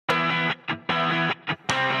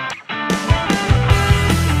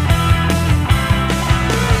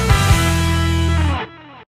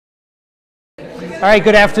All right,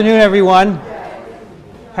 good afternoon, everyone.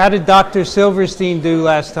 How did Dr. Silverstein do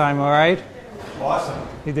last time, all right? Awesome.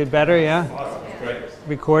 He did better, yeah? Awesome. Great.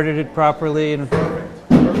 Recorded it properly. And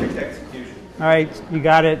Perfect execution. all right, you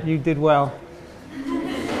got it. You did well.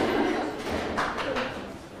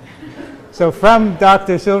 So from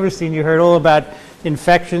Dr. Silverstein, you heard all about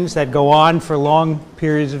infections that go on for long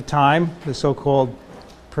periods of time, the so-called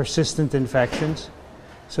persistent infections.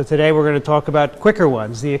 So today we're going to talk about quicker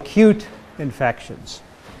ones, the acute infections.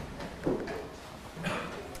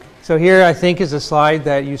 So here I think is a slide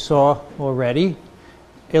that you saw already,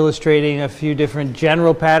 illustrating a few different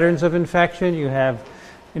general patterns of infection. You have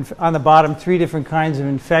on the bottom 3 different kinds of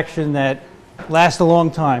infection that last a long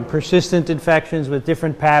time, persistent infections with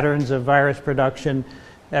different patterns of virus production,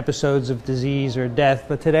 episodes of disease or death.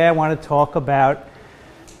 But today I want to talk about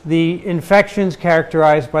the infections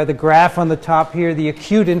characterized by the graph on the top here, the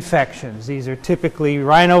acute infections. These are typically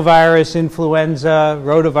rhinovirus, influenza,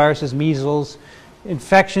 rotaviruses, measles,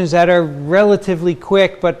 infections that are relatively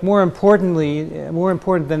quick, but more importantly, more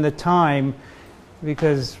important than the time,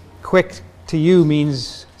 because quick to you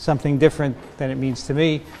means something different than it means to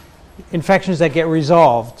me, infections that get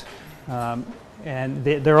resolved, and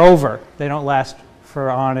they're over. They don't last for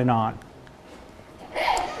on and on.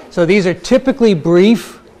 So these are typically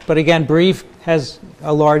brief, but again, brief has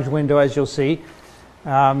a large window, as you'll see.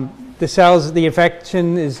 The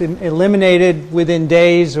infection is eliminated within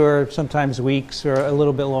days or sometimes weeks or a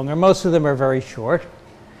little bit longer. Most of them are very short.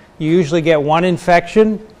 You usually get one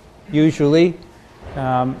infection, usually,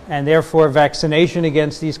 and therefore vaccination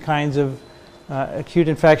against these kinds of acute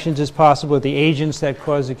infections is possible. The agents that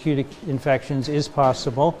cause acute infections is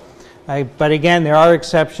possible. But again, there are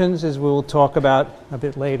exceptions, as we will talk about a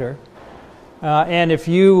bit later. And if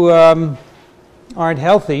you aren't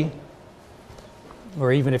healthy,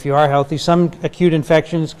 or even if you are healthy, some acute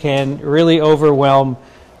infections can really overwhelm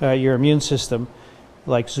your immune system,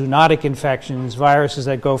 like zoonotic infections, viruses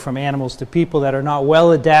that go from animals to people that are not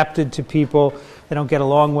well adapted to people, they don't get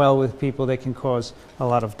along well with people, they can cause a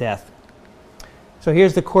lot of death. So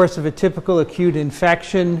here's the course of a typical acute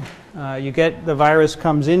infection. You get the virus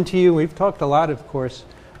comes into you. We've talked a lot, of course,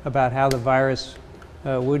 about how the virus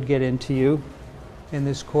would get into you in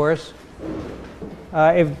this course.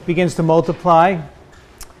 It begins to multiply.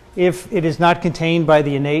 If it is not contained by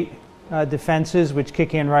the innate defenses, which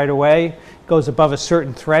kick in right away, goes above a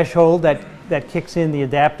certain threshold that kicks in the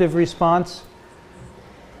adaptive response.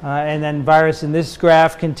 And then virus in this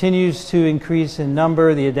graph continues to increase in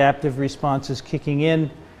number. The adaptive response is kicking in.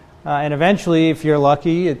 And eventually, if you're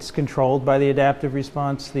lucky, it's controlled by the adaptive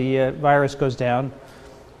response. The virus goes down.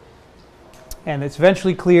 And it's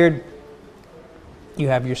eventually cleared. You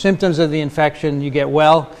have your symptoms of the infection, you get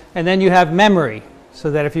well, and then you have memory,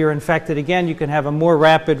 so that if you're infected again, you can have a more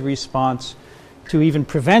rapid response to even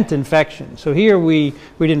prevent infection. So here we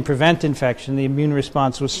didn't prevent infection. The immune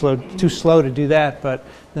response was too slow to do that, but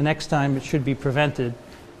the next time it should be prevented,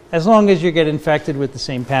 as long as you get infected with the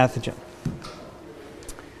same pathogen.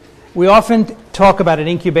 We often talk about an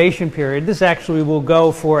incubation period. This actually will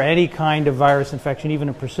go for any kind of virus infection, even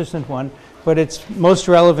a persistent one, but it's most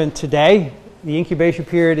relevant today. The incubation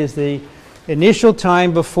period is the initial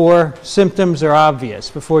time before symptoms are obvious,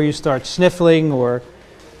 before you start sniffling or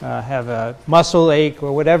have a muscle ache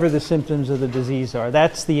or whatever the symptoms of the disease are.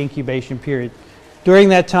 That's the incubation period. During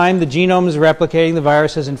that time, the genome is replicating. The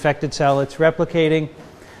virus has infected cell. It's replicating.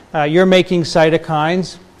 You're making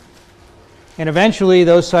cytokines. And eventually,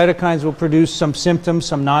 those cytokines will produce some symptoms,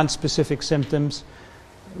 some nonspecific symptoms,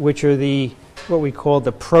 which are what we call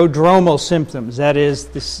the prodromal symptoms. That is,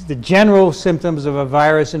 the general symptoms of a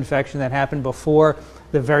virus infection that happen before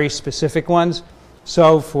the very specific ones.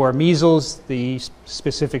 So for measles, the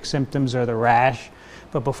specific symptoms are the rash.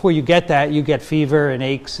 But before you get that, you get fever and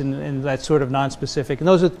aches and that sort of nonspecific. And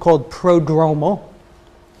those are called prodromal.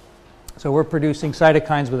 So we're producing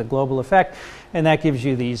cytokines with a global effect, and that gives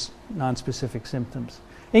you these nonspecific symptoms.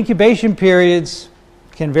 Incubation periods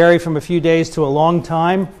can vary from a few days to a long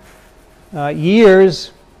time.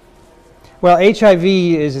 Years, well, HIV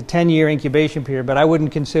is a 10-year incubation period, but I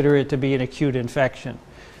wouldn't consider it to be an acute infection.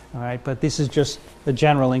 All right, but this is just a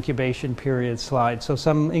general incubation period slide. So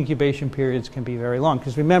some incubation periods can be very long,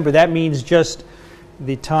 because remember, that means just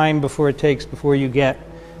the time before it takes before you get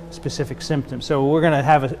specific symptoms. So we're going to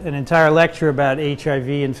have an entire lecture about HIV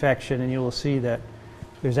infection, and you will see that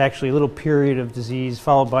there's actually a little period of disease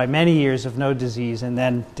followed by many years of no disease and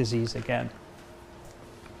then disease again.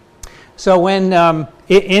 So when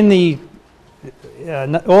in the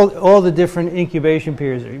all the different incubation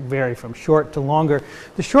periods vary from short to longer.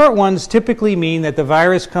 The short ones typically mean that the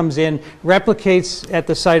virus comes in, replicates at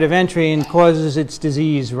the site of entry, and causes its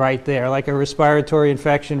disease right there, like a respiratory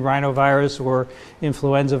infection, rhinovirus, or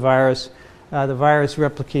influenza virus. The virus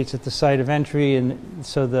replicates at the site of entry, and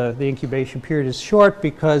so the incubation period is short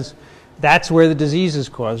because that's where the disease is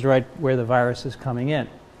caused, right where the virus is coming in.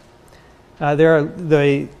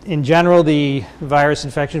 In general, the virus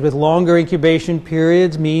infections with longer incubation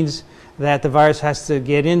periods means that the virus has to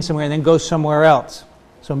get in somewhere and then go somewhere else.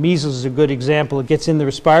 So measles is a good example. It gets in the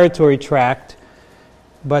respiratory tract,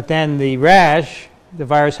 but then the rash, the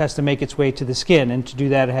virus has to make its way to the skin, and to do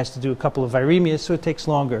that it has to do a couple of viremias, so it takes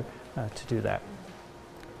longer to do that.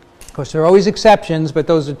 Of course, there are always exceptions, but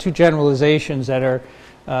those are two generalizations that are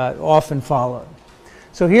often followed.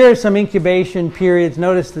 So here are some incubation periods.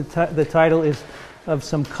 Notice the title is of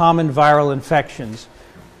some common viral infections.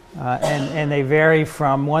 And they vary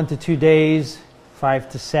from 1 to 2 days, 5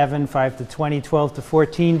 to 7, 5 to 20, 12 to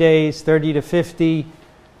 14 days, 30 to 50,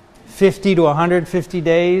 50 to 150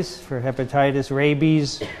 days for hepatitis,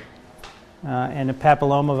 rabies, and a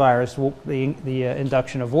papillomavirus, the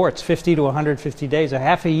induction of warts. 50 to 150 days, a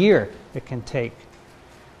half a year it can take.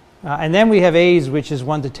 And then we have AIDS, which is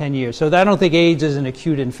 1 to 10 years. So I don't think AIDS is an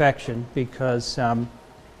acute infection because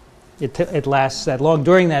it lasts that long.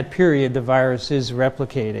 During that period, the virus is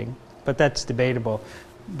replicating, but that's debatable.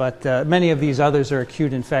 But many of these others are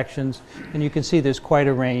acute infections, and you can see there's quite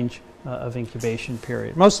a range of incubation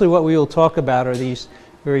period. Mostly what we will talk about are these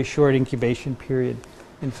very short incubation period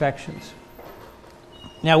infections.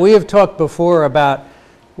 Now, we have talked before about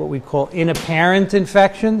what we call inapparent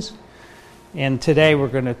infections. And today we're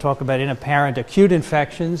going to talk about inapparent acute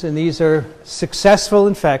infections, and these are successful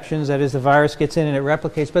infections. That is, the virus gets in and it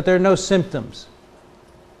replicates, but there are no symptoms.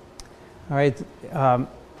 All right.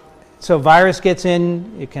 So virus gets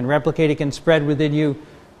in, it can replicate, it can spread within you,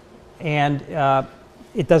 and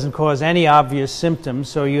it doesn't cause any obvious symptoms,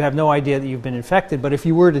 so you have no idea that you've been infected. But if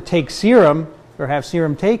you were to take serum or have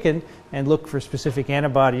serum taken and look for specific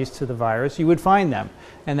antibodies to the virus, you would find them.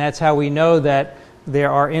 And that's how we know that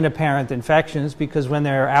there are inapparent infections, because when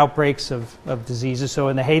there are outbreaks of diseases, so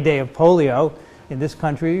in the heyday of polio in this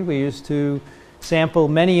country, we used to sample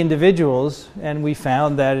many individuals, and we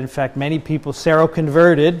found that, in fact, many people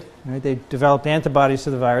seroconverted. Right? They developed antibodies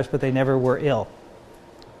to the virus, but they never were ill.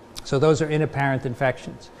 So those are inapparent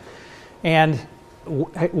infections. And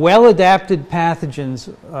well-adapted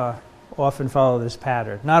pathogens often follow this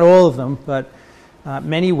pattern. Not all of them, but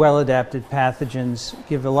many well-adapted pathogens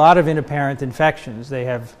give a lot of inapparent infections. They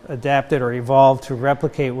have adapted or evolved to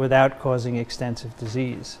replicate without causing extensive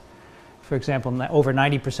disease. For example, over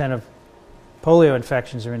 90% of polio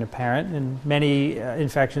infections are inapparent, and many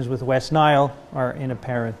infections with West Nile are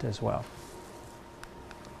inapparent as well.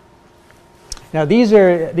 Now, these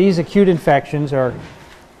acute infections are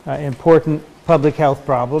important public health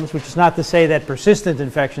problems, which is not to say that persistent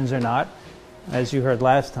infections are not, as you heard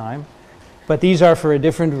last time. But these are for a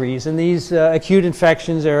different reason. These acute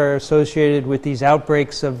infections are associated with these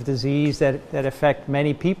outbreaks of disease that affect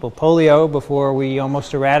many people. Polio, before we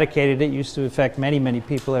almost eradicated it, used to affect many, many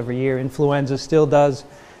people every year. Influenza still does.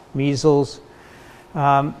 Measles.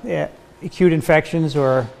 Acute infections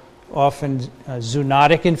are often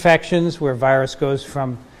zoonotic infections, where virus goes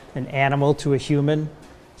from an animal to a human.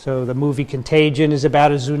 So the movie Contagion is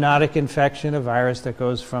about a zoonotic infection, a virus that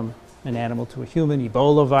goes from an animal to a human.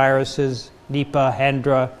 Ebola viruses, Nipah,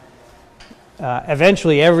 Hendra.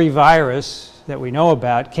 Eventually, every virus that we know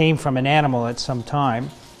about came from an animal at some time.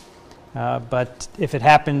 But if it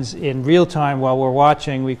happens in real time while we're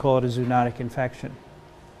watching, we call it a zoonotic infection.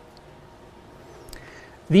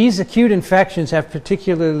 These acute infections have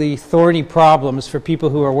particularly thorny problems for people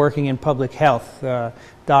who are working in public health,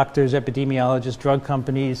 doctors, epidemiologists, drug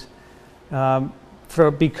companies,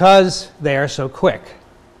 because they are so quick.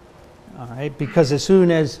 All right? Because as soon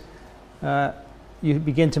as you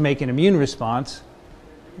begin to make an immune response,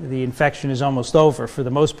 the infection is almost over for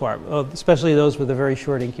the most part, especially those with a very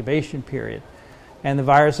short incubation period. And the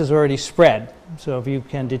virus has already spread. So if you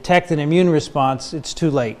can detect an immune response, it's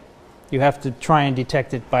too late. You have to try and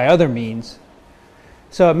detect it by other means.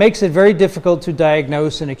 So it makes it very difficult to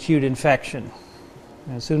diagnose an acute infection.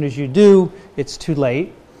 As soon as you do, it's too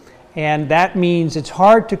late. And that means it's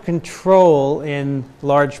hard to control in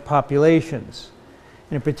large populations.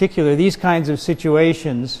 And in particular, these kinds of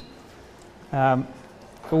situations, many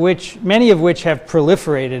of which have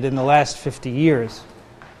proliferated in the last 50 years.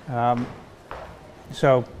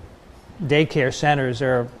 So daycare centers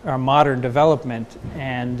are modern development.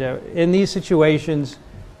 And in these situations,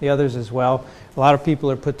 the others as well, a lot of people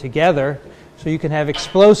are put together So you can have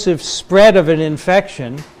explosive spread of an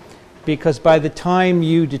infection because by the time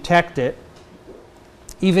you detect it,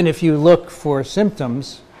 even if you look for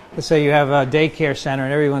symptoms, let's say you have a daycare center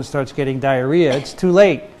and everyone starts getting diarrhea, it's too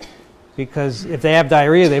late. Because if they have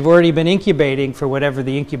diarrhea, they've already been incubating for whatever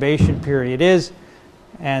the incubation period is,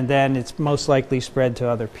 and then it's most likely spread to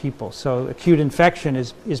other people. So acute infection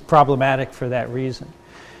is problematic for that reason.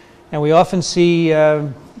 And we often see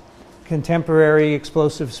contemporary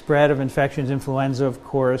explosive spread of infections, influenza of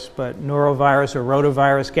course, but norovirus or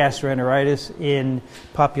rotavirus gastroenteritis in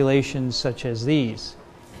populations such as these.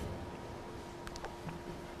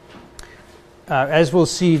 As we'll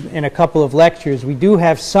see in a couple of lectures, we do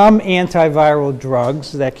have some antiviral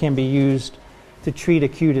drugs that can be used to treat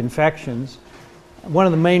acute infections. One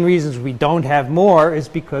of the main reasons we don't have more is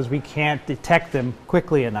because we can't detect them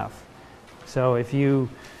quickly enough. So if you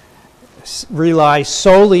rely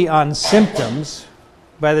solely on symptoms,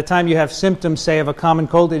 by the time you have symptoms, say, of a common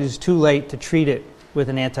cold, it is too late to treat it with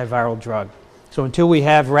an antiviral drug. So until we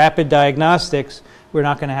have rapid diagnostics, we're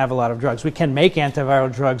not going to have a lot of drugs. We can make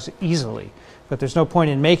antiviral drugs easily, but there's no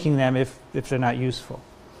point in making them if they're not useful.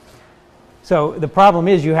 So the problem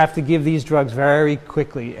is you have to give these drugs very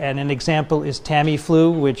quickly. And an example is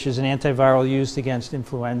Tamiflu, which is an antiviral used against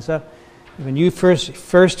influenza. When you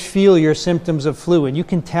first feel your symptoms of flu, and you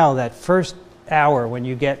can tell that first hour when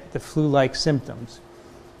you get the flu-like symptoms,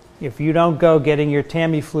 if you don't go getting your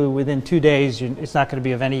Tamiflu within 2 days, it's not going to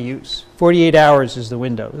be of any use. 48 hours is the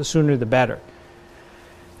window. The sooner the better.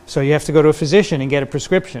 So you have to go to a physician and get a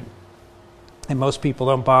prescription. And most people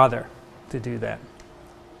don't bother to do that.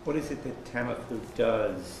 What is it that Tamiflu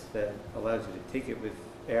does that allows you to take it with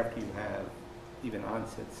after you have even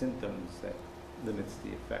onset symptoms that limits the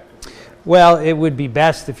effect of the virus? Well, it would be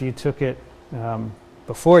best if you took it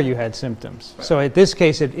before you had symptoms. Right. So in this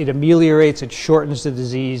case, it ameliorates, it shortens the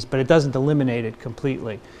disease, but it doesn't eliminate it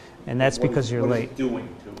completely. And that's because you're late. What is it doing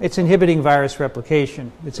to it? It's inhibiting virus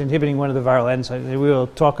replication. It's inhibiting one of the viral enzymes. We will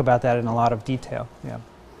talk about that in a lot of detail.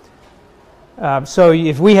 Yeah. So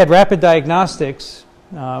if we had rapid diagnostics,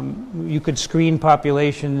 you could screen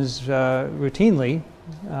populations routinely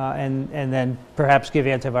and then perhaps give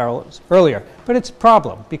antivirals earlier. But it's a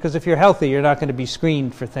problem because if you're healthy, you're not going to be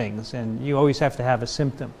screened for things, and you always have to have a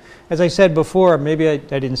symptom. As I said before, maybe I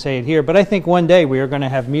didn't say it here, but I think one day we are going to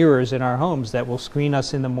have mirrors in our homes that will screen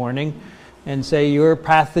us in the morning and say, you're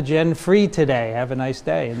pathogen-free today, have a nice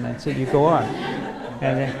day, and that's it, you go on.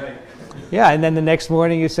 And then, yeah, and then the next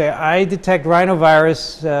morning you say, I detect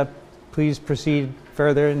rhinovirus, please proceed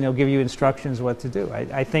further, and they'll give you instructions what to do.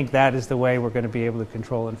 I think that is the way we're going to be able to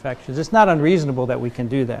control infections. It's not unreasonable that we can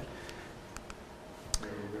do that.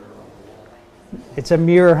 It's a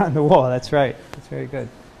mirror on the wall, that's right. That's very good.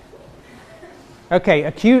 Okay,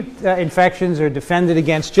 acute infections are defended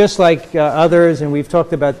against just like others, and we've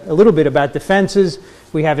talked about a little bit about defenses.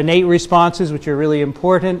 We have innate responses, which are really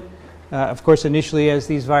important. Of course, initially as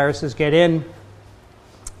these viruses get in,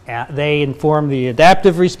 they inform the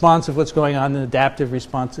adaptive response of what's going on, and the adaptive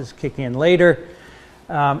responses kick in later.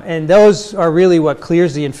 And those are really what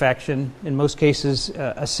clears the infection. In most cases,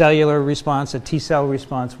 a cellular response, a T-cell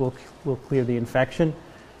response will clear the infection.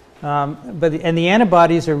 And the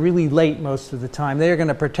antibodies are really late most of the time. They are going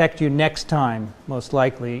to protect you next time, most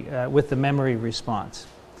likely, with the memory response.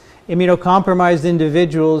 Immunocompromised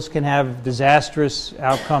individuals can have disastrous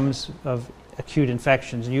outcomes of acute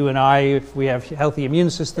infections. You and I, if we have healthy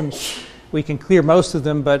immune systems, we can clear most of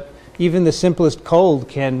them, but even the simplest cold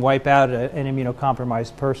can wipe out an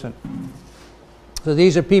immunocompromised person. So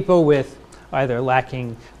these are people with either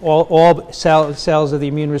lacking all cells of the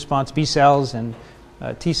immune response, B cells and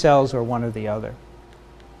T cells, or one or the other.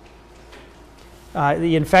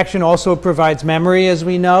 The infection also provides memory, as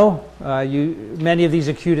we know. Many of these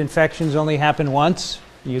acute infections only happen once.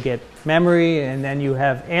 You get memory, and then you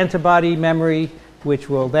have antibody memory, which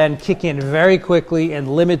will then kick in very quickly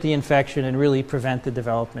and limit the infection and really prevent the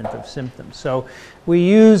development of symptoms. So we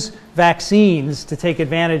use vaccines to take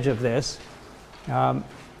advantage of this,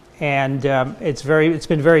 it's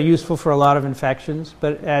been very useful for a lot of infections.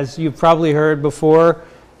 But as you've probably heard before,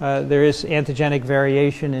 there is antigenic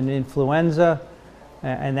variation in influenza,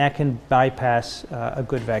 and that can bypass a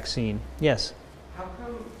good vaccine. Yes? How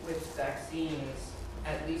come with vaccines,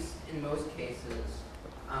 at least in most cases,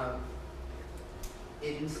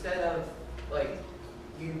 instead of, like,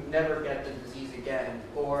 you never get the disease again,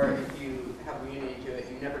 or if you have immunity to it,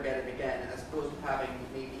 you never get it again, as opposed to having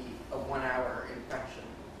maybe a 1-hour infection?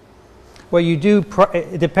 Well, you do,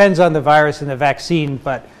 it depends on the virus and the vaccine,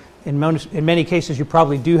 but in many cases you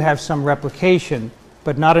probably do have some replication,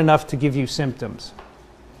 but not enough to give you symptoms.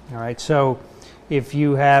 All right, so if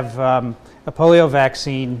you have a polio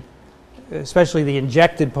vaccine, especially the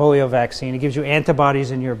injected polio vaccine, it gives you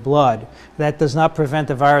antibodies in your blood. That does not prevent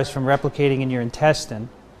the virus from replicating in your intestine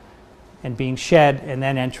and being shed and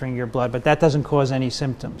then entering your blood, but that doesn't cause any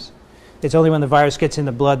symptoms. It's only when the virus gets in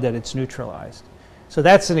the blood that it's neutralized. So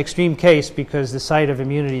that's an extreme case because the site of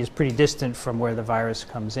immunity is pretty distant from where the virus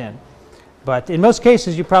comes in. But in most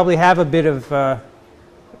cases, you probably have a bit of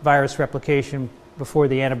virus replication before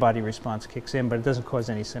the antibody response kicks in, but it doesn't cause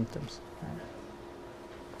any symptoms.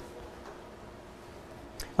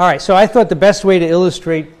 All right, so I thought the best way to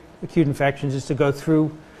illustrate acute infections is to go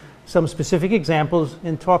through some specific examples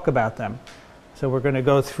and talk about them. So we're going to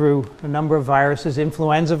go through a number of viruses: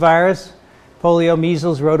 influenza virus, polio,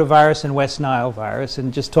 measles, rotavirus, and West Nile virus,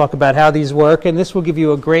 and just talk about how these work. And this will give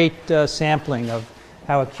you a great sampling of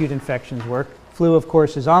how acute infections work. Flu, of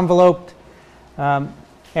course, is enveloped,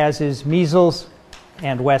 as is measles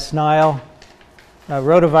and West Nile.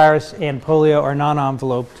 Rotavirus and polio are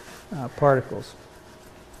non-enveloped particles.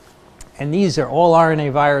 And these are all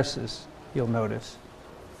RNA viruses, you'll notice.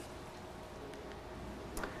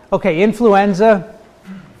 Okay, influenza,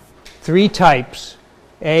 3 types,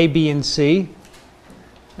 A, B, and C.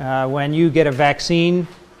 When you get a vaccine,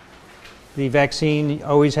 the vaccine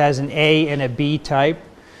always has an A and a B type.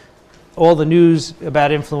 All the news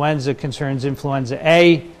about influenza concerns influenza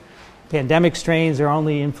A. Pandemic strains are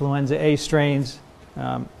only influenza A strains.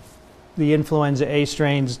 The influenza A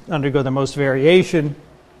strains undergo the most variation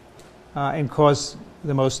and cause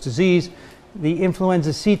the most disease. The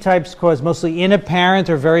influenza C types cause mostly inapparent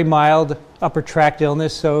or very mild upper tract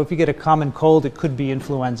illness. So if you get a common cold, it could be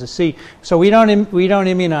influenza C. So we don't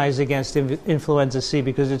immunize against influenza C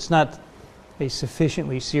because it's not a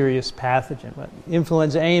sufficiently serious pathogen. But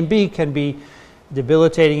influenza A and B can be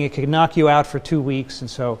debilitating. It can knock you out for 2 weeks,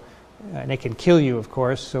 and it can kill you, of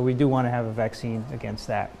course. So we do want to have a vaccine against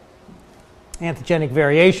that. Antigenic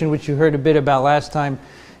variation, which you heard a bit about last time,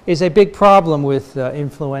 is a big problem with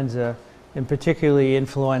influenza, and particularly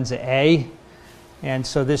influenza A. And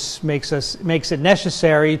so this makes it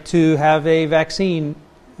necessary to have a vaccine,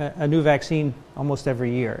 a new vaccine almost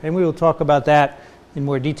every year. And we will talk about that in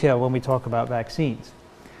more detail when we talk about vaccines.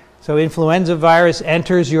 So influenza virus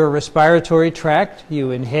enters your respiratory tract.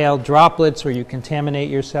 You inhale droplets or you contaminate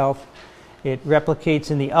yourself. It replicates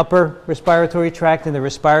in the upper respiratory tract, in the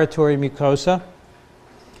respiratory mucosa,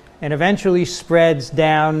 and eventually spreads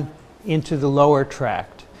down into the lower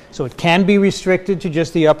tract. So it can be restricted to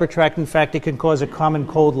just the upper tract. In fact, it can cause a common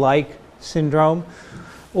cold-like syndrome,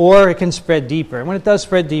 or it can spread deeper. And when it does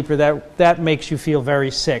spread deeper, that makes you feel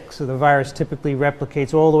very sick. So the virus typically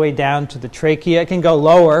replicates all the way down to the trachea. It can go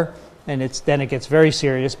lower, and then it gets very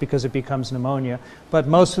serious because it becomes pneumonia. But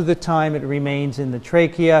most of the time, it remains in the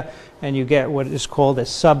trachea, and you get what is called a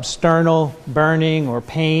substernal burning or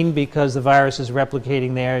pain because the virus is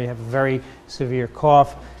replicating there. You have a very severe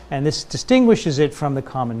cough, and this distinguishes it from the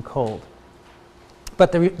common cold.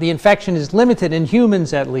 But the infection is limited, in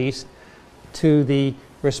humans at least, to the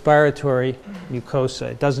respiratory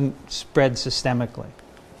mucosa. It doesn't spread systemically.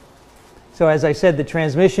 So as I said, the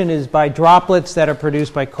transmission is by droplets that are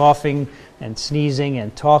produced by coughing and sneezing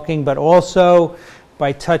and talking, but also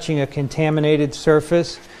by touching a contaminated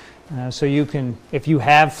surface. So you can, if you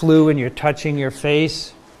have flu and you're touching your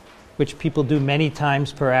face, which people do many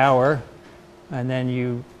times per hour, and then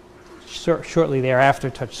you shortly thereafter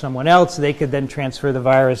touch someone else, they could then transfer the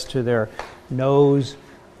virus to their nose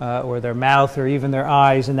or their mouth or even their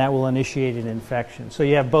eyes, and that will initiate an infection. So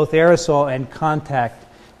you have both aerosol and contact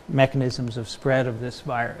mechanisms of spread of this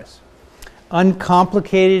virus.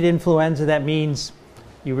 Uncomplicated influenza, that means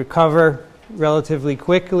you recover relatively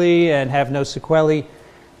quickly and have no sequelae.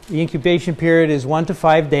 The incubation period is 1 to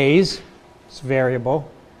 5 days. It's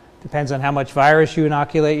variable. Depends on how much virus you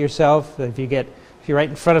inoculate yourself. If you're right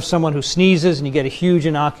in front of someone who sneezes and you get a huge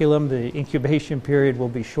inoculum, the incubation period will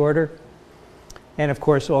be shorter. And of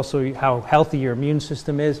course also how healthy your immune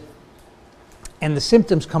system is. And the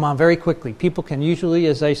symptoms come on very quickly. People can usually,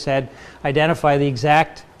 as I said, identify the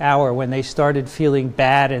exact hour when they started feeling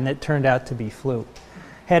bad and it turned out to be flu.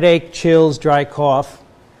 Headache, chills, dry cough.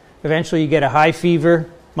 Eventually you get a high fever,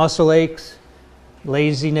 muscle aches,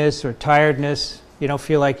 laziness or tiredness. You don't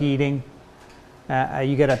feel like eating.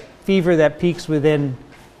 You get a fever that peaks within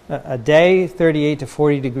a day, 38 to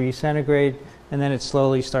 40 degrees centigrade, and then it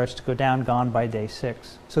slowly starts to go down, gone by day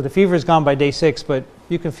 6. So the fever is gone by day 6, but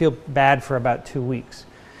you can feel bad for about 2 weeks.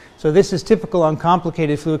 So this is typical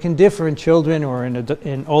uncomplicated flu. It can differ in children or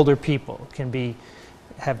in older people. It can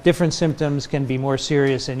have different symptoms, can be more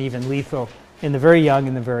serious and even lethal in the very young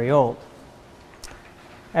and the very old.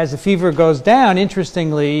 As the fever goes down,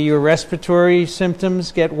 interestingly, your respiratory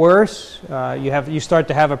symptoms get worse. You start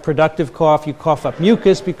to have a productive cough. You cough up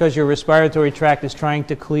mucus because your respiratory tract is trying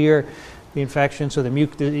to clear the infection. So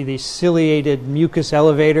the ciliated mucus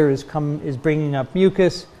elevator is bringing up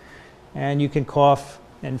mucus, and you can cough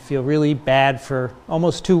and feel really bad for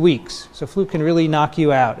almost 2 weeks. So flu can really knock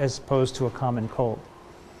you out as opposed to a common cold.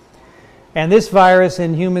 And this virus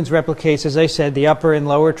in humans replicates, as I said, the upper and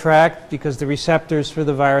lower tract because the receptors for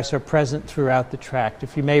the virus are present throughout the tract.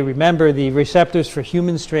 If you may remember, the receptors for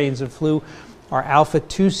human strains of flu are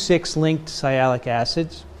alpha-2,6 linked sialic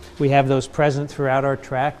acids. We have those present throughout our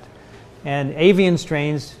tract. And avian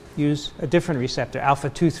strains use a different receptor,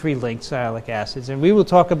 alpha-2,3 linked sialic acids. And we will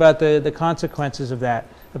talk about the consequences of that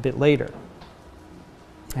a bit later.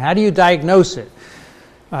 How do you diagnose it?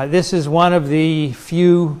 This is one of the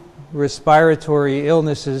few respiratory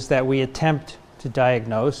illnesses that we attempt to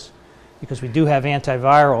diagnose because we do have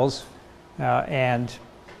antivirals, and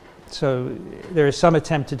so there is some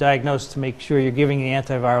attempt to diagnose to make sure you're giving the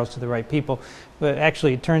antivirals to the right people. But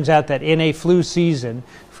actually it turns out that in a flu season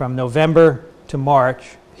from November to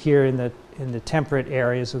March here in the temperate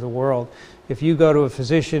areas of the world, if you go to a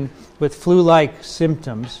physician with flu-like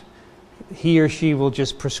symptoms, he or she will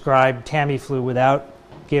just prescribe Tamiflu without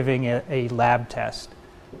giving a lab test.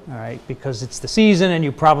 All right, because it's the season and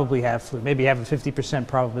you probably have flu. Maybe you have a 50%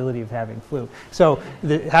 probability of having flu. So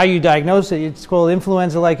how you diagnose it, it's called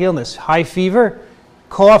influenza-like illness. High fever,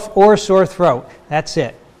 cough, or sore throat. That's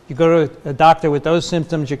it. You go to a doctor with those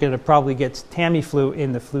symptoms, you're going to probably get Tamiflu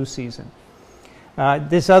in the flu season. No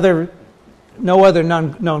other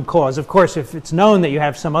known cause. Of course, if it's known that you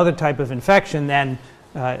have some other type of infection, then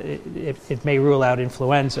it may rule out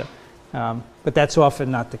influenza. But that's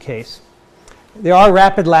often not the case. There are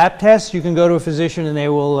rapid lab tests. You can go to a physician and they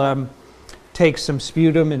will take some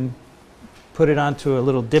sputum and put it onto a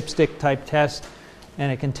little dipstick type test,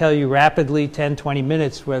 and it can tell you rapidly, 10, 20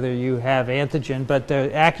 minutes, whether you have antigen, but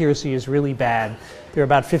the accuracy is really bad. They're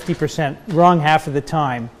about 50% wrong half of the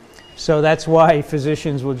time. So that's why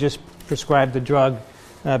physicians will just prescribe the drug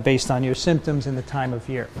based on your symptoms and the time of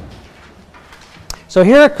year. So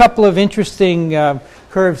here are a couple of interesting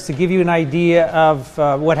curves to give you an idea of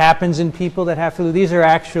what happens in people that have flu. These are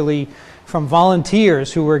actually from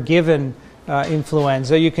volunteers who were given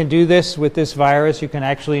influenza. You can do this with this virus. You can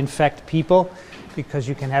actually infect people because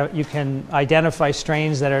you can identify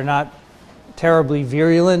strains that are not terribly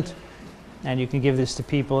virulent, and you can give this to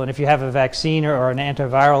people. And if you have a vaccine or an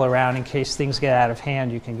antiviral around in case things get out of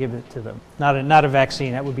hand, you can give it to them. Not a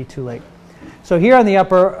vaccine. That would be too late. So here on the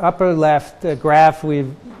upper left graph,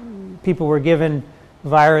 people were given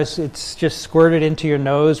virus. It's just squirted into your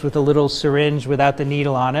nose with a little syringe without the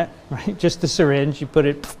needle on it, right? Just the syringe. You put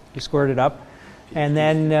it, you squirt it up, and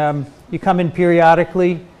then you come in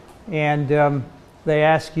periodically, and they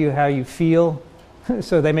ask you how you feel.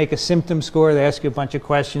 So they make a symptom score. They ask you a bunch of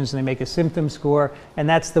questions, and they make a symptom score, and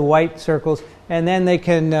that's the white circles. And then they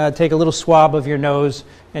can take a little swab of your nose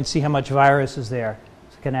and see how much virus is there.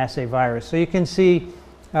 So it can assay virus. So you can see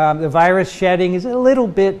the virus shedding is a little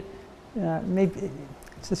bit, maybe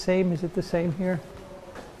it's the same. Is it the same here?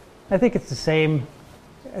 I think it's the same.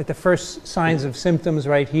 At the first signs of symptoms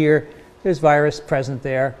right here, there's virus present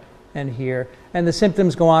there and here. And the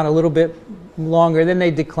symptoms go on a little bit longer. Then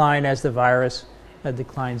they decline as the virus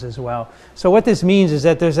declines as well. So what this means is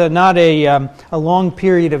that there's not a long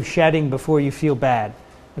period of shedding before you feel bad.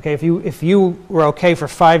 Okay, if you were okay for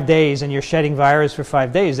 5 days and you're shedding virus for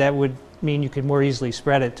 5 days, that would mean you could more easily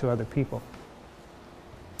spread it to other people.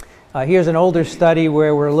 Here's an older study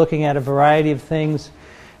where we're looking at a variety of things.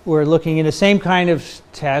 We're looking in the same kind of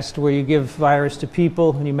test where you give virus to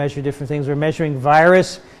people and you measure different things. We're measuring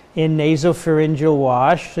virus in nasopharyngeal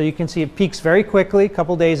wash. So you can see it peaks very quickly, a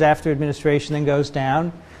couple days after administration, then goes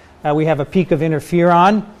down. We have a peak of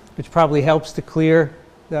interferon, which probably helps to clear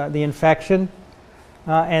the infection.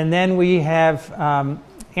 And then we have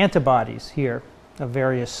antibodies here of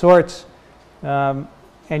various sorts.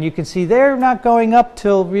 And you can see they're not going up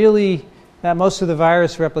till really most of the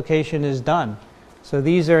virus replication is done. So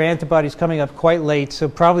these are antibodies coming up quite late, so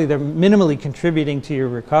probably they're minimally contributing to your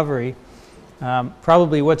recovery.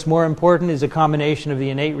 Probably what's more important is a combination of the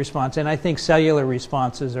innate response, and I think cellular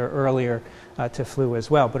responses are earlier to flu as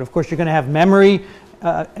well. But of course you're going to have memory,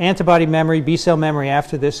 antibody memory, B-cell memory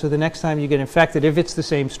after this, so the next time you get infected, if it's the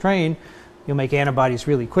same strain, you'll make antibodies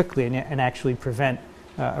really quickly and actually prevent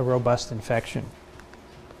a robust infection.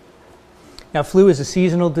 Now, flu is a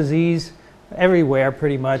seasonal disease everywhere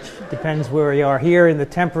pretty much. Depends where you are. Here in the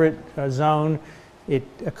temperate zone, it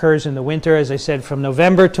occurs in the winter. As I said, from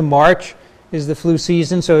November to March is the flu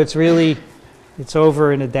season, so it's really it's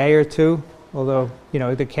over in a day or two, although,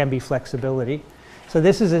 there can be flexibility. So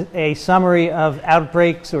this is a summary of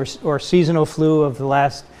outbreaks or seasonal flu of the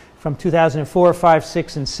last, from 2004, 5,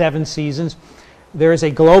 6, and 7 seasons. There is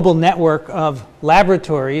a global network of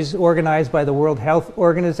laboratories organized by the World Health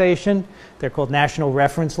Organization. They're called National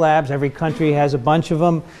Reference Labs. Every country has a bunch of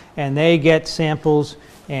them, and they get samples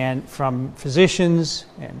from physicians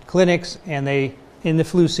and clinics, and in the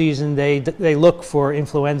flu season, they look for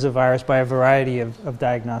influenza virus by a variety of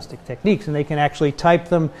diagnostic techniques, and they can actually type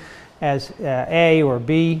them as A or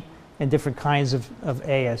B, and different kinds of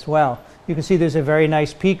A as well. You can see there's a very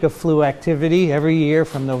nice peak of flu activity every year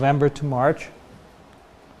from November to March.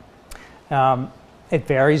 It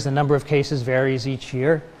varies. The number of cases varies each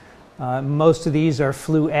year. Most of these are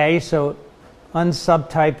flu A, so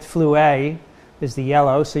unsubtyped flu A is the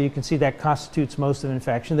yellow, so you can see that constitutes most of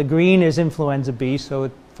infection. The green is influenza B, so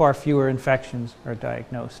far fewer infections are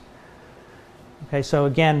diagnosed. Okay, so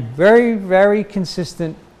again, very, very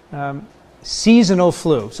consistent seasonal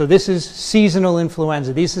flu. So this is seasonal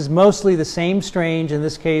influenza. This is mostly the same strains. In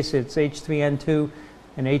this case, it's H3N2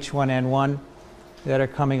 and H1N1 that are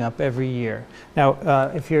coming up every year.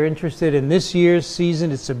 Now, if you're interested in this year's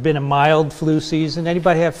season, it's been a mild flu season.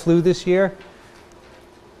 Anybody have flu this year?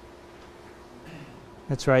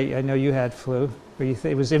 That's right. I know you had flu. Or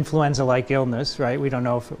it was influenza-like illness, right? We don't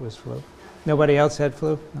know if it was flu. Nobody else had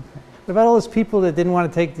flu? Okay. What about all those people that didn't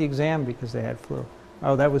want to take the exam because they had flu?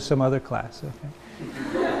 Oh, that was some other class.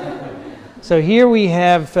 Okay. So here we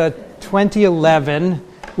have 2011,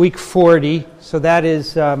 week 40. So that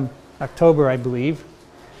is October, I believe.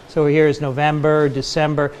 So here is November,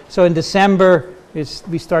 December. So in December,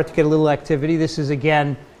 we start to get a little activity. This is,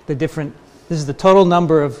 again, this is the total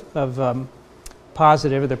number of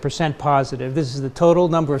positive, or the percent positive. This is the total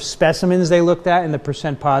number of specimens they looked at, and the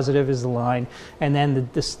percent positive is the line, and then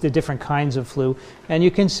the different kinds of flu. And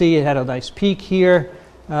you can see it had a nice peak here.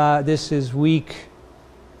 This is week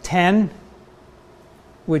 10,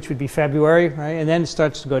 which would be February, right? And then it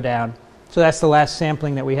starts to go down. So that's the last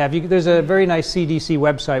sampling that we have. There's a very nice CDC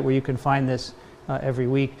website where you can find this every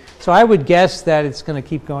week. So I would guess that it's going to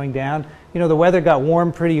keep going down. The weather got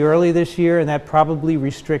warm pretty early this year, and that probably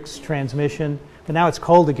restricts transmission. But now it's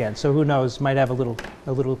cold again, so who knows? Might have a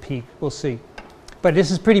little peak. We'll see. But this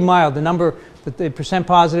is pretty mild. The percent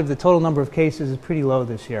positive, the total number of cases is pretty low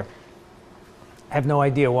this year. I have no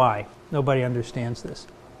idea why. Nobody understands this.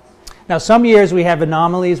 Now, some years we have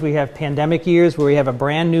anomalies. We have pandemic years where we have a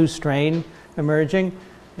brand new strain emerging,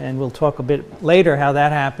 and we'll talk a bit later how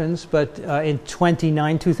that happens. But in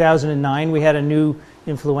 2009, we had a new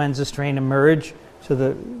influenza strain emerge. So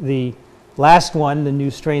the last one, the new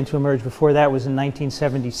strain to emerge before that, was in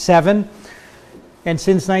 1977. And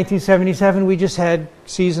since 1977, we just had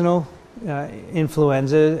seasonal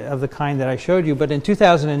influenza of the kind that I showed you. But in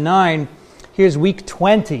 2009, here's week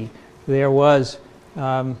 20, there was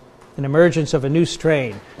an emergence of a new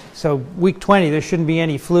strain. So week 20, there shouldn't be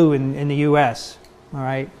any flu in the U.S., all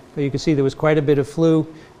right? But you can see there was quite a bit of flu.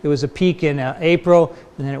 There was a peak in April,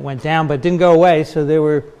 and then it went down, but it didn't go away, so there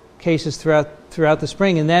were cases throughout the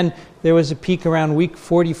spring. And then there was a peak around week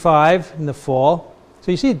 45 in the fall. So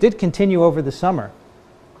you see it did continue over the summer,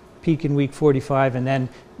 peak in week 45, and then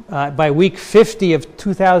by week 50 of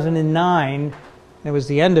 2009, that was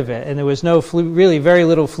the end of it, and there was no flu, really very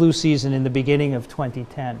little flu season in the beginning of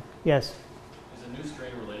 2010. Yes? Is the new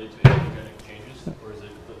strain related to antigenic changes, or is it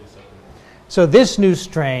completely separate? So this new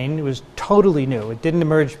strain was totally new. It didn't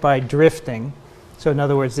emerge by drifting. So in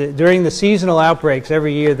other words, during the seasonal outbreaks,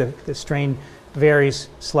 every year the strain varies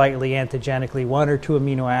slightly antigenically, 1 or 2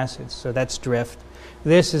 amino acids, so that's drift.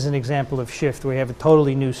 This is an example of shift, where we have a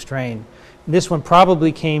totally new strain. This one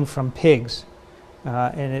probably came from pigs,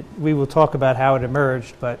 and we will talk about how it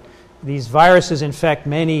emerged, but these viruses infect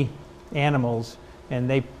many animals, and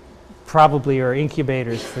they probably are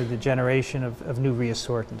incubators for the generation of new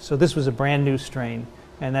reassortants. So this was a brand new strain,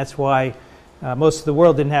 and that's why most of the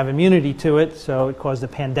world didn't have immunity to it, so it caused a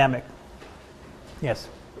pandemic. Yes?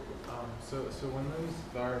 So when those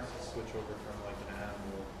viruses switch over from like an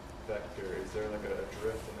animal vector, is there like a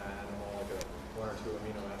drift in that animal, like a 1 or 2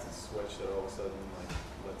 amino acid switch that all of a sudden like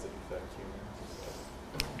lets it infect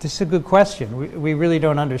humans? This is a good question. We really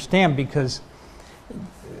don't understand, because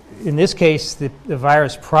in this case the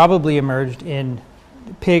virus probably emerged in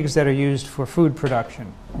pigs that are used for food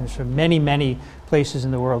production. There's many places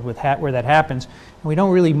in the world where that happens. And we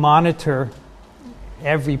don't really monitor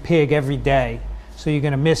every pig every day, so you're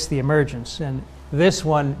going to miss the emergence. And this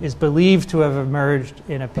one is believed to have emerged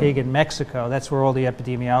in a pig in Mexico. That's where all the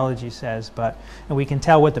epidemiology says. And we can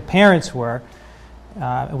tell what the parents were.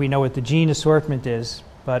 We know what the gene assortment is,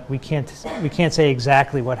 but we can't say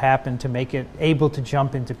exactly what happened to make it able to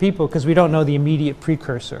jump into people because we don't know the immediate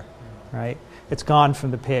precursor, right? It's gone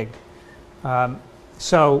from the pig.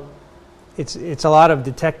 So it's a lot of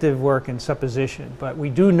detective work and supposition, but we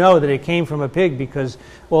do know that it came from a pig because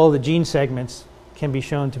all the gene segments can be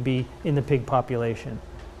shown to be in the pig population.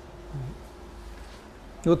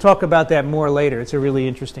 We'll talk about that more later. It's a really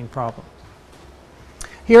interesting problem.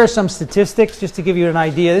 Here are some statistics just to give you an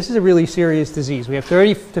idea. This is a really serious disease. We have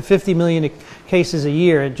 30 to 50 million cases a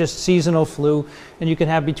year in just seasonal flu, and you can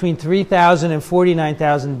have between 3,000 and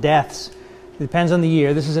 49,000 deaths. It depends on the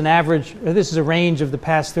year. This is an average, this is a range of the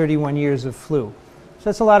past 31 years of flu. So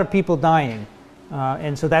that's a lot of people dying.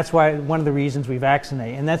 And so that's why one of the reasons we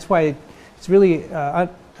vaccinate. And that's why it's really,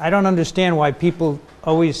 I don't understand why people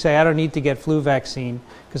always say, I don't need to get flu vaccine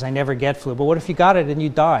because I never get flu. But what if you got it and you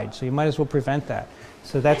died? So you might as well prevent that.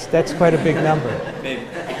 So that's quite a big number. Maybe.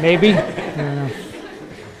 Maybe? I don't know.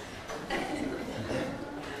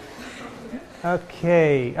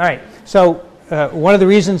 Okay. All right. So one of the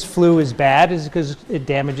reasons flu is bad is because it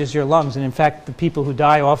damages your lungs. And in fact, the people who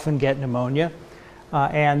die often get pneumonia.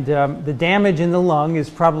 The damage in the lung is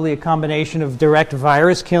probably a combination of direct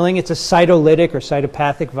virus killing. It's a cytolytic or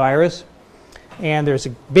cytopathic virus. And there's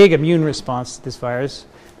a big immune response to this virus,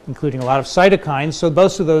 including a lot of cytokines. So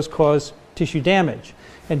both of those cause tissue damage.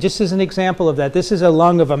 And just as an example of that, this is a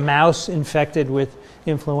lung of a mouse infected with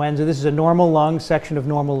influenza. This is a normal lung, section of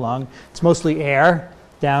normal lung. It's mostly air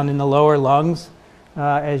down in the lower lungs,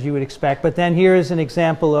 as you would expect. But then here is an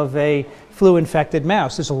example of a flu-infected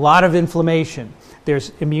mouse. There's a lot of inflammation.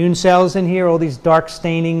 There's immune cells in here, all these dark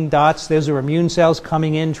staining dots. Those are immune cells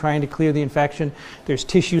coming in, trying to clear the infection. There's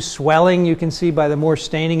tissue swelling, you can see by the more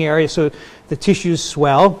staining area. So the tissues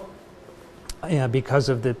swell because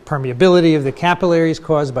of the permeability of the capillaries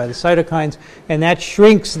caused by the cytokines, and that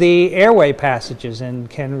shrinks the airway passages and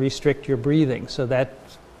can restrict your breathing. So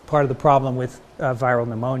that's part of the problem with viral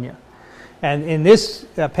pneumonia. And in this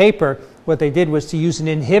paper, what they did was to use an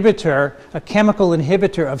inhibitor, a chemical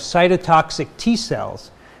inhibitor of cytotoxic T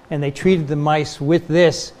cells, and they treated the mice with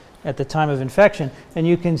this at the time of infection. And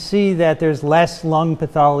you can see that there's less lung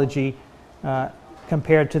pathology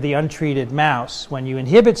compared to the untreated mouse when you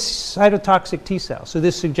inhibit cytotoxic T cells. So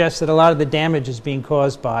this suggests that a lot of the damage is being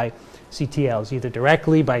caused by CTLs, either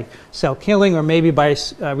directly by cell killing or maybe by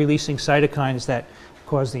releasing cytokines that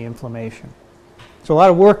cause the inflammation. So a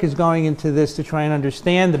lot of work is going into this to try and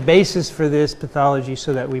understand the basis for this pathology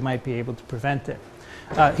so that we might be able to prevent it.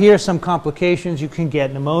 Here are some complications. You can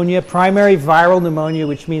get pneumonia, primary viral pneumonia,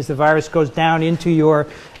 which means the virus goes down into your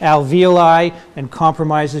alveoli and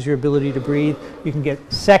compromises your ability to breathe. You can get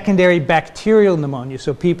secondary bacterial pneumonia.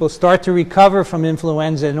 So people start to recover from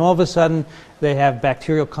influenza and all of a sudden they have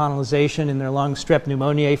bacterial colonization in their lungs, strep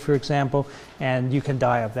pneumoniae, for example, and you can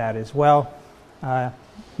die of that as well.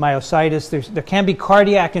 Myositis, there can be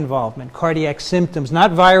cardiac involvement, cardiac symptoms,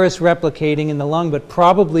 not virus replicating in the lung, but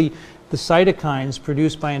probably the cytokines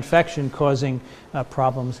produced by infection causing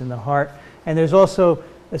problems in the heart. And there's also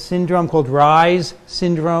a syndrome called Reye's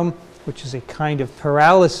syndrome, which is a kind of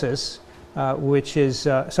paralysis, it's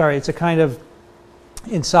a kind of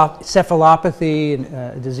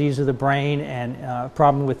encephalopathy, a disease of the brain, and a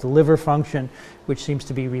problem with the liver function, which seems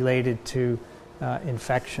to be related to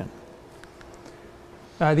infection.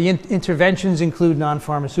 The interventions include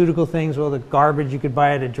non-pharmaceutical things, all the garbage you could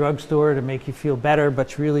buy at a drugstore to make you feel better,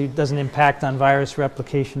 but really doesn't impact on virus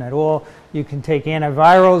replication at all. You can take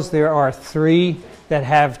antivirals. There are 3 that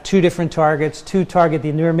have 2 different targets. 2 target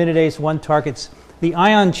the neuraminidase, 1 targets the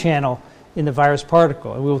ion channel in the virus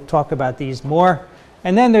particle. And we'll talk about these more.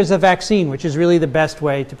 And then there's a vaccine, which is really the best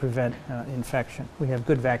way to prevent infection. We have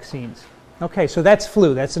good vaccines. Okay, so that's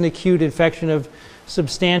flu. That's an acute infection of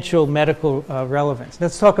substantial medical relevance.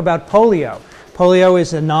 Let's talk about polio. Polio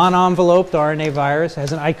is a non-enveloped RNA virus,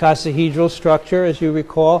 has an icosahedral structure, as you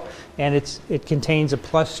recall, and it contains a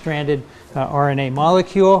plus-stranded RNA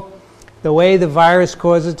molecule. The way the virus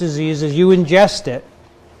causes disease is you ingest it.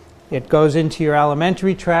 It goes into your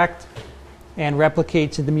alimentary tract and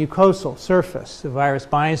replicates in the mucosal surface. The virus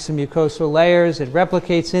binds to mucosal layers, it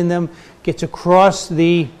replicates in them, gets across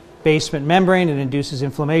the basement membrane, it induces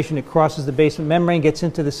inflammation, it crosses the basement membrane, gets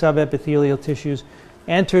into the subepithelial tissues,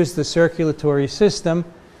 enters the circulatory system,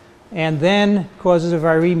 and then causes a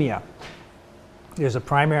viremia. There's a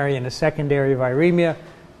primary and a secondary viremia,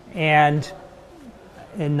 and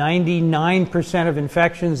in 99% of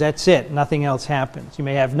infections, that's it. Nothing else happens. You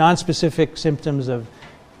may have nonspecific symptoms of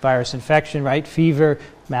virus infection, right? Fever,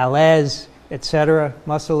 malaise, etc.,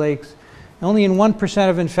 muscle aches. Only in 1%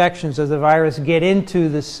 of infections does the virus get into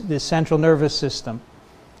this central nervous system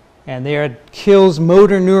And there it kills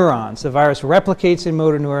motor neurons. The virus replicates in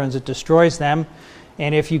motor neurons, it destroys them.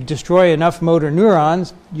 And if you destroy enough motor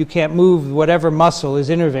neurons, you can't move whatever muscle is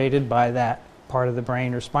innervated by that part of the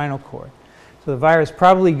brain or spinal cord. So the virus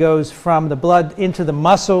probably goes from the blood into the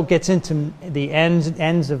muscle, gets into the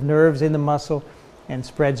ends of nerves in the muscle, and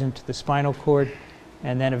spreads into the spinal cord,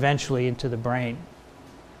 and then eventually into the brain.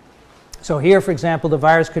 So here, for example, the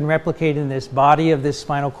virus can replicate in this body of this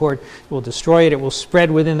spinal cord. It will destroy it. It will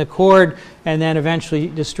spread within the cord, and then eventually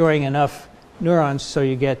destroying enough neurons so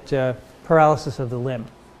you get paralysis of the limb.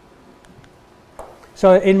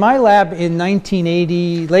 So in my lab in late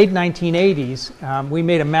 1980s, we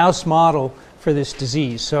made a mouse model for this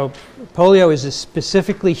disease. So polio is a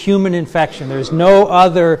specifically human infection. There's no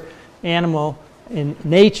other animal in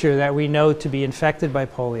nature that we know to be infected by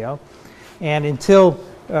polio. And until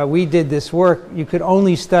we did this work, you could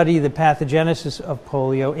only study the pathogenesis of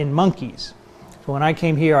polio in monkeys. So when I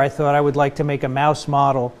came here, I thought I would like to make a mouse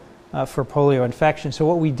model for polio infection. So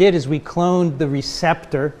what we did is we cloned the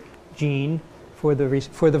receptor gene for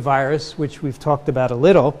the virus, which we've talked about a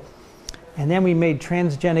little, and then we made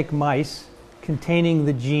transgenic mice containing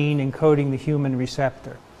the gene encoding the human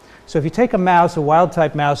receptor. So if you take a mouse, a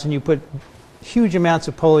wild-type mouse, and you put huge amounts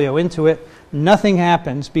of polio into it, nothing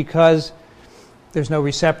happens because there's no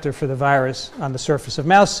receptor for the virus on the surface of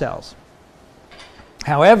mouse cells.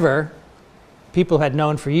 However, people had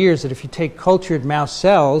known for years that if you take cultured mouse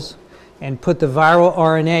cells and put the viral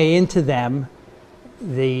RNA into them,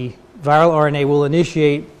 the viral RNA will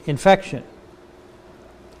initiate infection.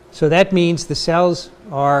 So that means the cells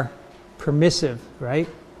are permissive, right?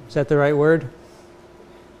 Is that the right word?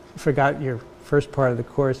 I forgot your first part of the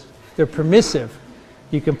course. They're permissive.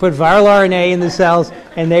 You can put viral RNA in the cells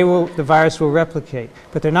and the virus will replicate.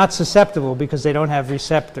 But they're not susceptible because they don't have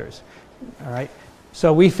receptors. All right?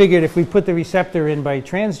 So we figured if we put the receptor in by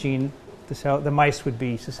transgene, the mice would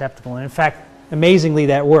be susceptible. And in fact, amazingly,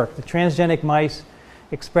 that worked. The transgenic mice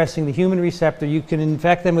expressing the human receptor, you can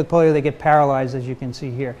infect them with polio, they get paralyzed, as you can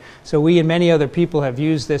see here. So we and many other people have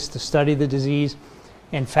used this to study the disease.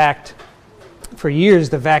 In fact, for years,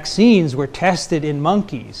 the vaccines were tested in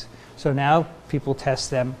monkeys. So now people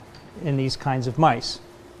test them in these kinds of mice.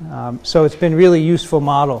 So it's been a really useful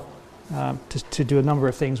model to do a number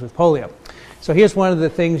of things with polio. So here's one of the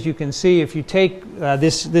things you can see. If you take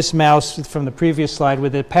this mouse from the previous slide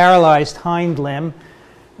with a paralyzed hind limb,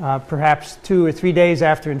 perhaps 2 or 3 days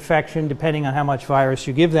after infection, depending on how much virus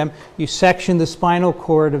you give them, you section the spinal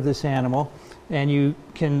cord of this animal, and you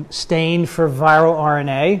can stain for viral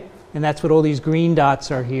RNA, and that's what all these green dots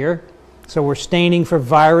are here. So we're staining for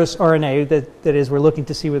virus RNA, that is, we're looking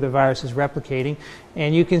to see where the virus is replicating,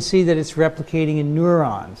 and you can see that it's replicating in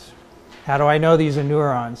neurons. How do I know these are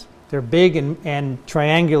neurons? They're big and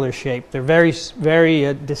triangular shaped. They're very,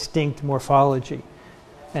 very distinct morphology.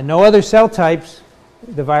 And no other cell types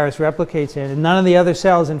the virus replicates in, and none of the other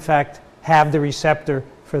cells, in fact, have the receptor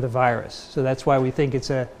for the virus. So that's why we think it's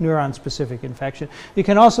a neuron-specific infection. You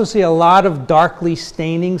can also see a lot of darkly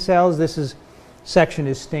staining cells. This section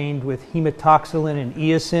is stained with hematoxylin and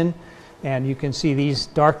eosin, and you can see these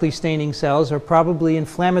darkly staining cells are probably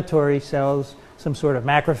inflammatory cells, some sort of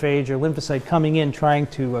macrophage or lymphocyte coming in trying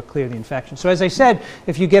to clear the infection. So as I said,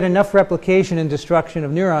 if you get enough replication and destruction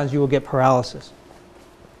of neurons, you will get paralysis.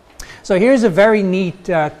 So here's a very neat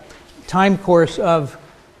time course of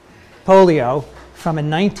polio from a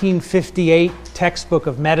 1958 textbook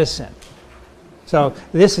of medicine. So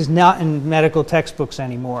this is not in medical textbooks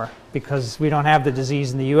anymore because we don't have the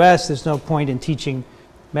disease in the US. There's no point in teaching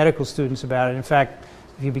medical students about it. In fact,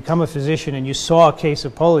 if you become a physician and you saw a case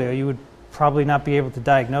of polio, you would probably not be able to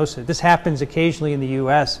diagnose it. This happens occasionally in the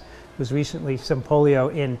US. There was recently some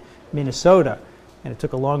polio in Minnesota, and it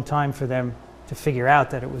took a long time for them to figure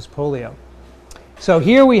out that it was polio. So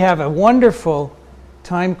here we have a wonderful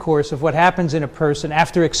time course of what happens in a person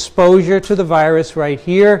after exposure to the virus. Right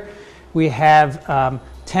here we have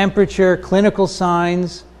temperature, clinical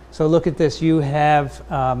signs. So look at this. You have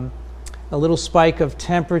a little spike of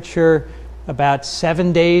temperature about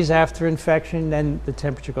 7 days after infection, then the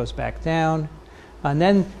temperature goes back down. And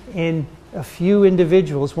then in a few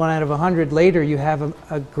individuals, 1 out of 100 later, you have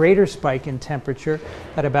a greater spike in temperature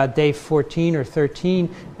at about day 14 or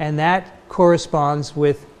 13, and that corresponds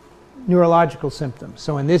with neurological symptoms.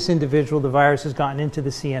 So in this individual, the virus has gotten into the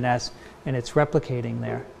CNS and it's replicating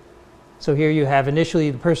there. So here you have initially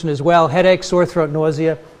the person is well, headache, sore throat,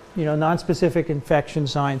 nausea, nonspecific infection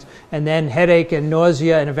signs, and then headache and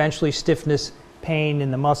nausea, and eventually stiffness, pain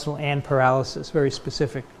in the muscle, and paralysis, very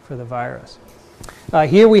specific for the virus.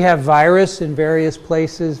 Here we have virus in various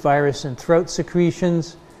places, virus in throat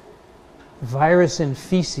secretions, virus in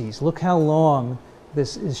feces. Look how long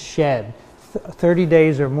this is shed, 30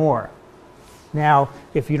 days or more. Now,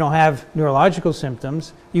 if you don't have neurological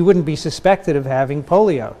symptoms, you wouldn't be suspected of having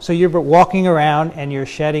polio. So you're walking around and you're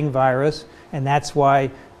shedding virus, and that's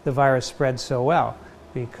why the virus spreads so well,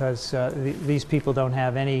 because these people don't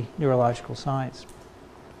have any neurological signs.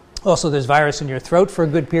 Also, there's virus in your throat for a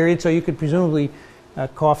good period, so you could presumably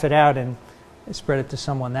cough it out and spread it to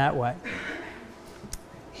someone that way.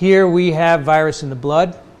 Here we have virus in the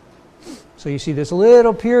blood. So you see there's a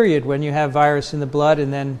little period when you have virus in the blood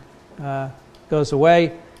and then goes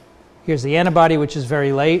away. Here's the antibody, which is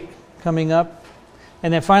very late coming up.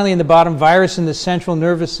 And then finally in the bottom, virus in the central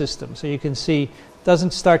nervous system. So you can see it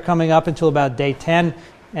doesn't start coming up until about day 10.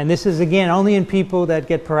 And this is, again, only in people that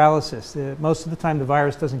get paralysis. Most of the time the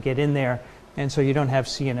virus doesn't get in there, and so you don't have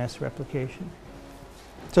CNS replication.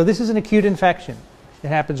 So this is an acute infection. It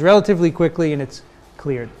happens relatively quickly and it's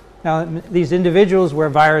cleared. Now, these individuals where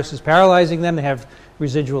virus is paralyzing them, they have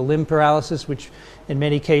residual limb paralysis, which in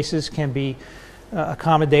many cases can be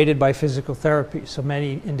accommodated by physical therapy. So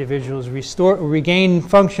many individuals regain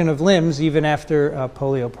function of limbs even after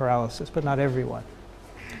polio paralysis, but not everyone.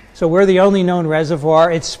 So we're the only known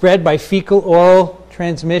reservoir. It's spread by fecal-oral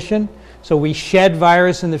transmission. So we shed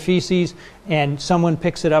virus in the feces, and someone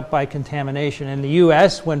picks it up by contamination. In the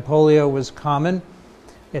U.S., when polio was common,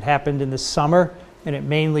 it happened in the summer, and it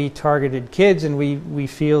mainly targeted kids, and we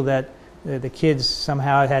feel that the kids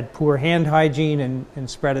somehow had poor hand hygiene and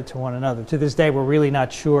spread it to one another. To this day, we're really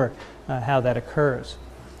not sure how that occurs.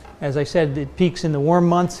 As I said, it peaks in the warm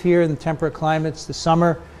months here in the temperate climates. The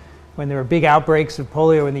summer, when there were big outbreaks of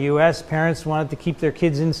polio in the U.S., parents wanted to keep their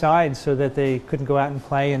kids inside so that they couldn't go out and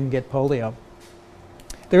play and get polio.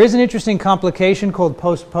 There is an interesting complication called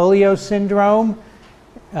post-polio syndrome.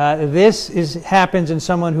 This happens in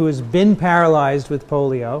someone who has been paralyzed with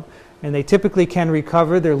polio, and they typically can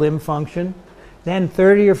recover their limb function. Then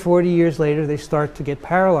 30 or 40 years later, they start to get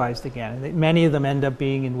paralyzed again. And many of them end up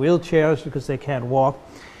being in wheelchairs because they can't walk,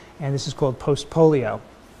 and this is called post-polio.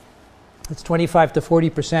 It's 25 to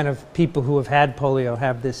 40% of people who have had polio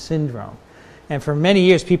have this syndrome. And for many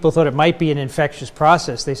years, people thought it might be an infectious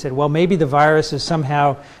process. They said, well, maybe the virus is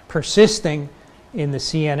somehow persisting in the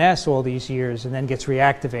CNS all these years and then gets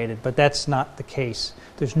reactivated. But that's not the case.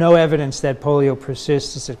 There's no evidence that polio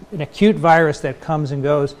persists. It's an acute virus that comes and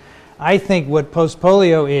goes. I think what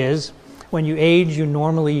post-polio is, when you age, you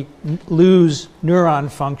normally lose neuron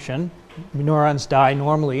function. Neurons die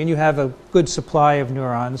normally, and you have a good supply of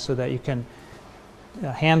neurons so that you can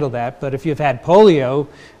handle that. But if you've had polio,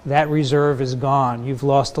 that reserve is gone. You've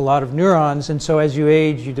lost a lot of neurons, and so as you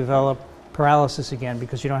age, you develop paralysis again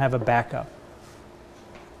because you don't have a backup.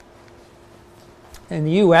 In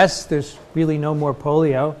the U.S., there's really no more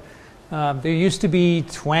polio. There used to be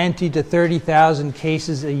 20 to 30,000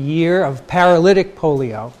 cases a year of paralytic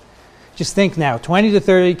polio. Just think now, 20 to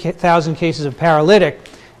 30,000 cases of paralytic,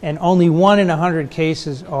 and only 1 in 100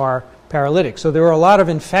 cases are paralytic. So there are a lot of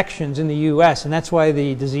infections in the U.S., and that's why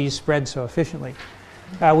the disease spread so efficiently.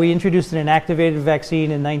 We introduced an inactivated vaccine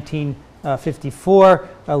in 1954,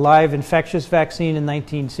 a live infectious vaccine in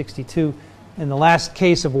 1962. And the last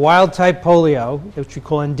case of wild-type polio, which we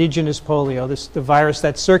call indigenous polio, the virus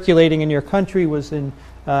that's circulating in your country, was in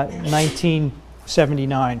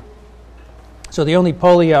 1979. So the only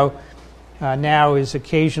polio now is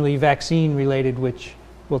occasionally vaccine-related, which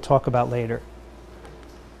we'll talk about later.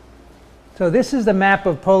 So this is the map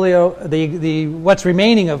of polio, what's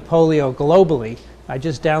remaining of polio globally. I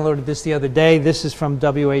just downloaded this the other day. This is from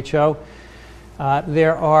WHO.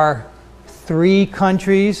 There are 3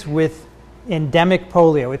 countries with endemic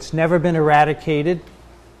polio. It's never been eradicated.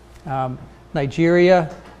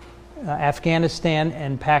 Nigeria, Afghanistan,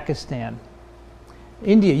 and Pakistan.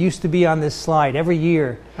 India used to be on this slide. Every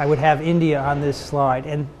year I would have India on this slide.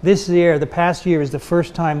 And this year, the past year, is the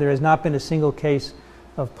first time there has not been a single case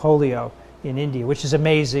of polio in India, which is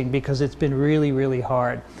amazing because it's been really, really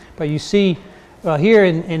hard. But you see, well, here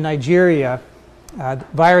in Nigeria, the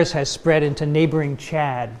virus has spread into neighboring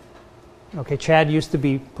Chad. Okay, Chad used to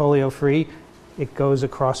be polio-free. It goes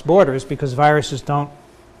across borders because viruses don't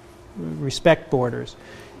respect borders.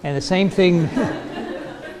 And the same thing...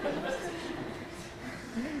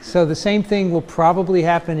 So the same thing will probably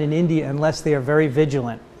happen in India unless they are very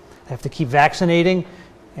vigilant. They have to keep vaccinating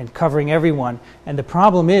and covering everyone. And the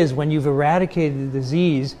problem is when you've eradicated the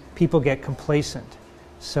disease, people get complacent.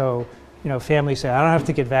 So, you know, families say, I don't have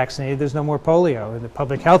to get vaccinated, there's no more polio. And the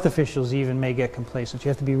public health officials even may get complacent. You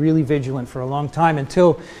have to be really vigilant for a long time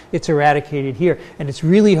until it's eradicated here. And it's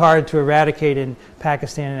really hard to eradicate in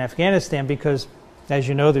Pakistan and Afghanistan because As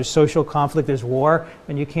you know, there's social conflict, there's war,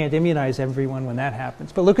 and you can't immunize everyone when that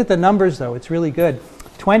happens. But look at the numbers, though. It's really good.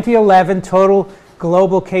 2011 total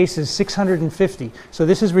global cases, 650. So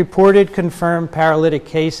this is reported confirmed paralytic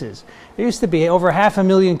cases. There used to be over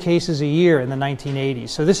 500,000 cases a year in the 1980s.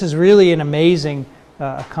 So this is really an amazing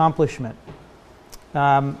accomplishment.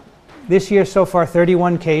 This year so far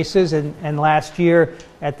 31 cases, and last year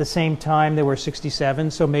at the same time there were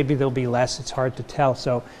 67, so maybe there'll be less. It's hard to tell.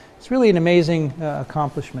 So it's really an amazing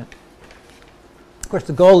accomplishment. Of course,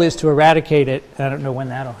 the goal is to eradicate it. I don't know when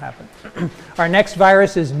that'll happen. Our next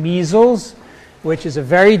virus is measles, which is a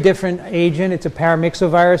very different agent. It's a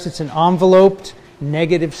paramyxovirus. It's an enveloped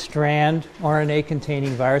negative strand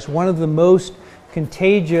RNA-containing virus, one of the most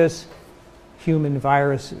contagious human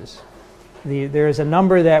viruses. There is a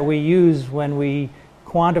number that we use when we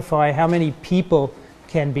quantify how many people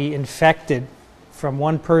can be infected from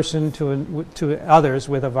one person to others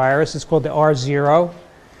with a virus. It's called the R0.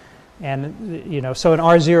 And, you know, so an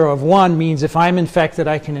R0 of 1 means if I'm infected,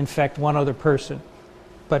 I can infect one other person.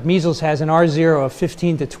 But measles has an R0 of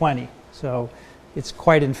 15 to 20, so it's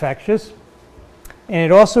quite infectious. And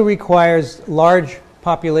it also requires large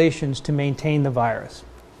populations to maintain the virus.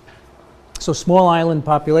 So small island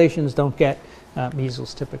populations don't get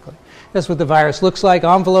measles typically. That's what the virus looks like.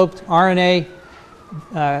 Enveloped RNA,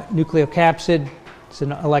 nucleocapsid. It's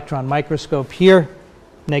an electron microscope here.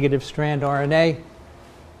 Negative strand RNA.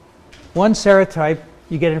 One serotype,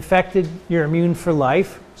 you get infected, you're immune for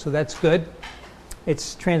life, so that's good.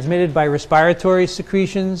 It's transmitted by respiratory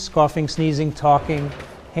secretions, coughing, sneezing, talking,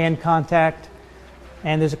 hand contact.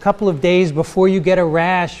 And there's a couple of days before you get a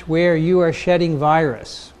rash where you are shedding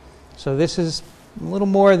virus. So this is a little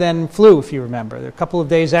more than flu, if you remember. There are a couple of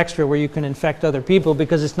days extra where you can infect other people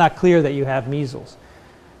because it's not clear that you have measles.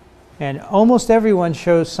 And almost everyone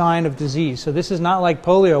shows sign of disease. So this is not like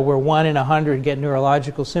polio where 1 in 100 get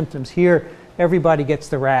neurological symptoms. Here, everybody gets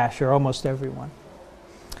the rash, or almost everyone.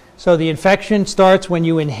 So the infection starts when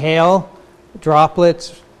you inhale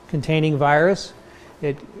droplets containing virus.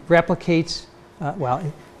 It replicates, well,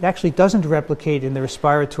 it actually doesn't replicate in the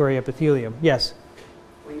respiratory epithelium. Yes?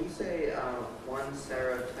 When you say one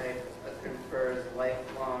serotype confers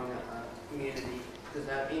lifelong immunity, does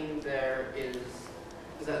that mean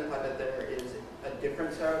does that imply that there is a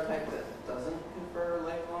different serotype that doesn't confer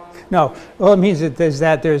lifelong? No. All it means is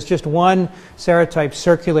that there's just one serotype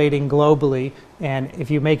circulating globally, and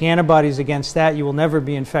if you make antibodies against that, you will never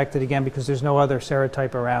be infected again because there's no other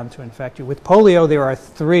serotype around to infect you. With polio, there are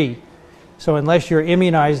 3. So unless you're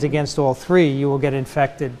immunized against all 3, you will get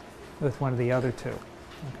infected with one of the other 2.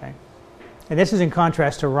 Okay. And this is in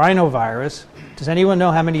contrast to rhinovirus. Does anyone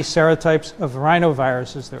know how many serotypes of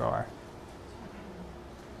rhinoviruses there are?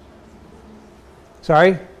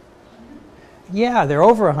 Sorry? Yeah, there are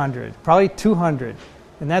over 100, probably 200.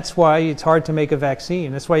 And that's why it's hard to make a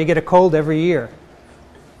vaccine. That's why you get a cold every year.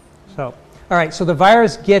 So, all right, so the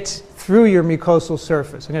virus gets through your mucosal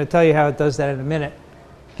surface. I'm going to tell you how it does that in a minute.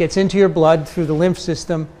 Gets into your blood through the lymph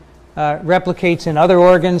system, replicates in other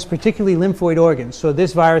organs, particularly lymphoid organs. So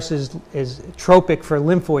this virus is tropic for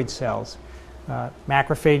lymphoid cells,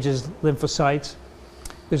 macrophages, lymphocytes.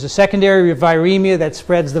 There's a secondary viremia that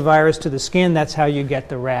spreads the virus to the skin. That's how you get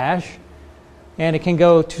the rash. And it can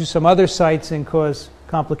go to some other sites and cause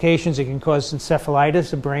complications. It can cause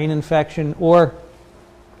encephalitis, a brain infection, or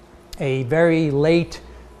a very late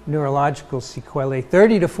neurological sequelae.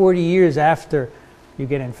 30 to 40 years after you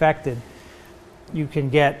get infected, you can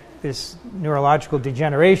get this neurological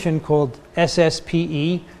degeneration called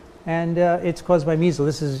SSPE, and it's caused by measles.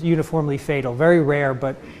 This is uniformly fatal, very rare,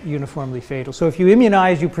 but uniformly fatal. So if you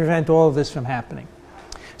immunize, you prevent all of this from happening.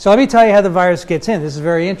 So let me tell you how the virus gets in. This is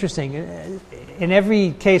very interesting. In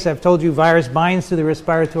every case, I've told you, virus binds to the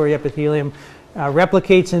respiratory epithelium,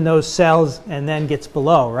 replicates in those cells, and then gets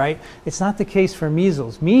below, right? It's not the case for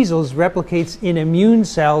measles. Measles replicates in immune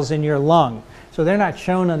cells in your lung. So they're not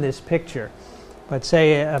shown on this picture. But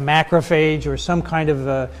say a macrophage or some kind of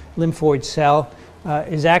a lymphoid cell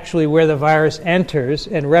is actually where the virus enters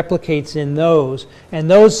and replicates in those. And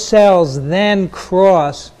those cells then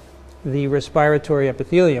cross the respiratory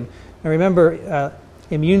epithelium. Now remember,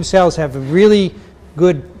 immune cells have a really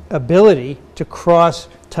good ability to cross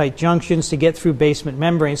tight junctions, to get through basement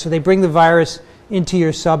membranes. So they bring the virus into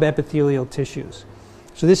your subepithelial tissues.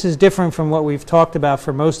 So this is different from what we've talked about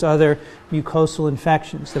for most other mucosal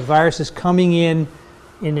infections. The virus is coming in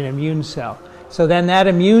an immune cell. So then that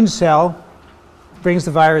immune cell brings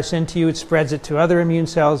the virus into you, it spreads it to other immune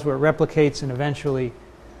cells where it replicates and eventually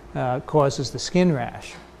causes the skin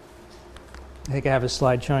rash. I think I have a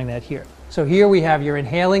slide showing that here. So here we have your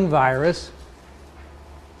inhaling virus,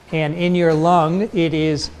 And in your lung, it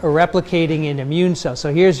is replicating in immune cells.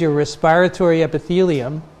 So here's your respiratory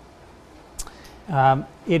epithelium.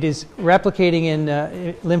 It is replicating in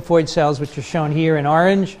lymphoid cells, which are shown here in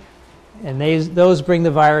orange. And those bring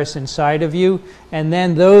the virus inside of you. And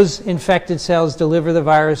then those infected cells deliver the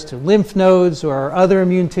virus to lymph nodes or other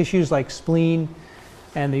immune tissues like spleen.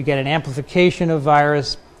 And you get an amplification of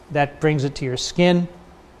virus that brings it to your skin.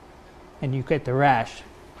 And you get the rash.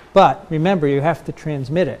 But remember, you have to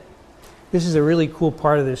transmit it. This is a really cool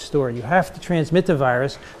part of this story. You have to transmit the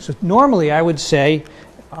virus. So normally I would say,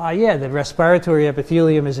 yeah, the respiratory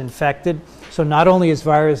epithelium is infected. So not only is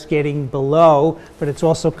virus getting below, but it's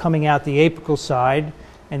also coming out the apical side.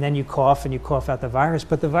 And then you cough out the virus.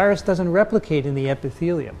 But the virus doesn't replicate in the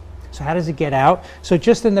epithelium. So how does it get out? So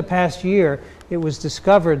just in the past year, it was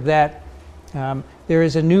discovered that there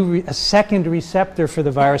is a second receptor for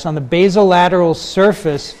the virus on the basolateral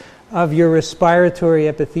surface of your respiratory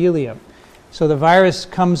epithelium. So the virus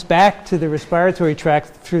comes back to the respiratory tract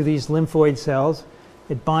through these lymphoid cells.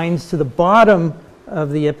 It binds to the bottom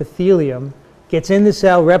of the epithelium, gets in the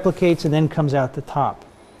cell, replicates, and then comes out the top.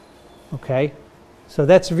 Okay? So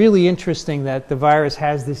that's really interesting that the virus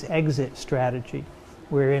has this exit strategy,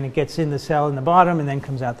 wherein it gets in the cell in the bottom and then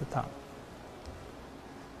comes out the top.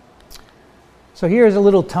 So here's a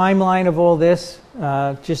little timeline of all this,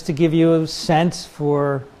 just to give you a sense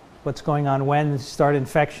for what's going on when start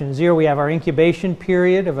infection 0. We have our incubation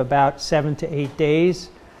period of about 7 to 8 days.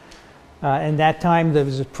 And that time there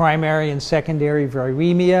was a primary and secondary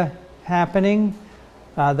viremia happening.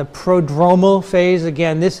 The prodromal phase,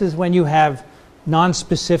 again, this is when you have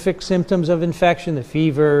non-specific symptoms of infection, the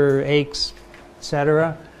fever, aches,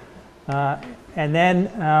 etc. And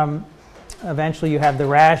then eventually you have the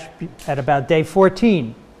rash at about day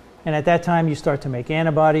 14. And at that time you start to make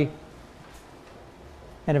antibody,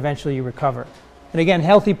 and eventually you recover. And again,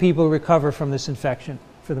 healthy people recover from this infection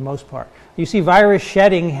for the most part. You see virus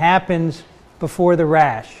shedding happens before the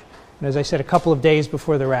rash. And as I said, a couple of days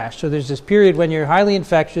before the rash. So there's this period when you're highly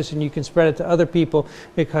infectious and you can spread it to other people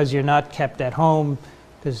because you're not kept at home,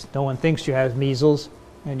 because no one thinks you have measles,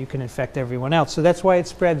 and you can infect everyone else. So that's why it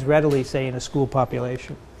spreads readily, say, in a school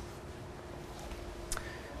population.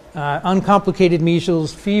 Uncomplicated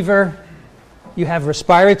measles fever. You have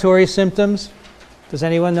respiratory symptoms. Does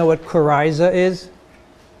anyone know what coryza is?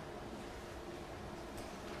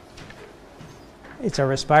 It's a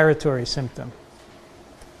respiratory symptom.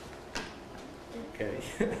 Okay.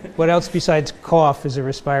 What else besides cough is a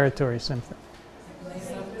respiratory symptom?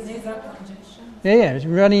 Nasal congestion. Yeah, it's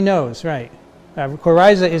runny nose, right.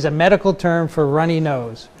 Coryza is a medical term for runny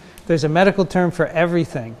nose. There's a medical term for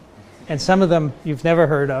everything. And some of them you've never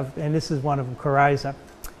heard of, and this is one of them, coryza.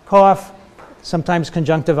 Cough, sometimes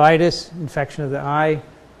conjunctivitis, infection of the eye.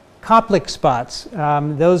 Koplik spots,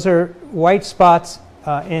 those are white spots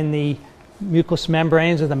in the mucous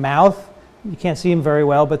membranes of the mouth. You can't see them very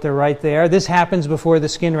well, but they're right there. This happens before the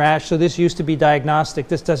skin rash, so this used to be diagnostic.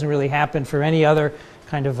 This doesn't really happen for any other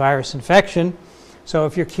kind of virus infection. So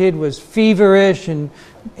if your kid was feverish and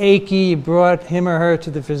achy, you brought him or her to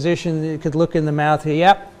the physician, you could look in the mouth,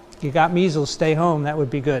 yep, you got measles, stay home. That would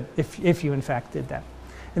be good if you in fact did that.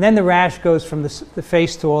 And then the rash goes from the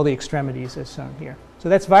face to all the extremities as shown here. So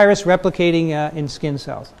that's virus replicating in skin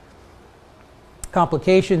cells.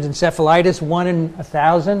 Complications, encephalitis, 1 in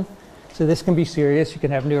 1,000. So this can be serious. You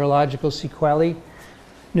can have neurological sequelae.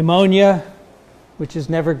 Pneumonia, which is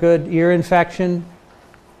never good. Ear infection.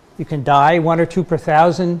 You can die, 1 or 2 per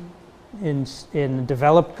 1,000 in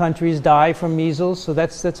developed countries die from measles. So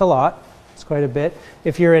that's a lot. It's quite a bit.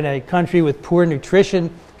 If you're in a country with poor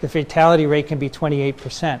nutrition, the fatality rate can be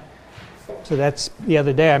 28%. So that's, the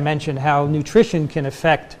other day I mentioned how nutrition can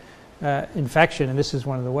affect infection, and this is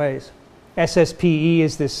one of the ways. SSPE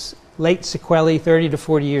is this late sequelae, 30 to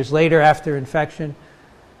 40 years later after infection.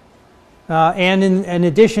 And in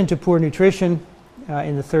addition to poor nutrition,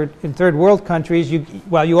 in third world countries, you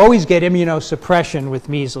always get immunosuppression with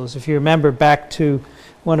measles. If you remember back to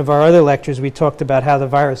one of our other lectures, we talked about how the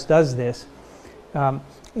virus does this.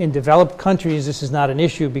 In developed countries, this is not an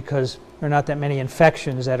issue because there are not that many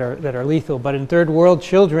infections that are lethal. But in third world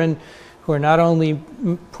children who are not only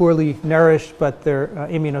poorly nourished, but they're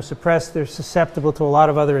immunosuppressed, they're susceptible to a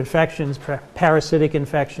lot of other infections, parasitic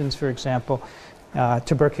infections, for example,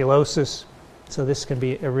 tuberculosis. So this can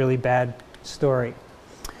be a really bad story.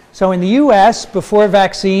 So in the U.S., before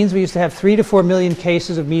vaccines, we used to have 3 to 4 million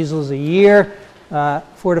cases of measles a year,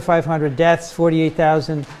 400 to 500 deaths,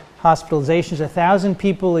 48,000 hospitalizations, 1,000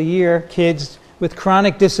 people a year, kids with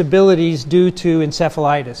chronic disabilities due to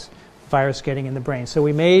encephalitis, virus getting in the brain. So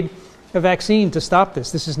we made a vaccine to stop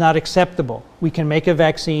this. This is not acceptable. We can make a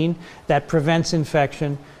vaccine that prevents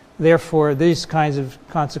infection. Therefore, these kinds of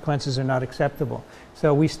consequences are not acceptable.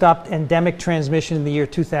 So we stopped endemic transmission in the year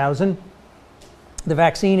 2000. The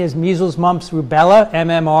vaccine is measles, mumps, rubella,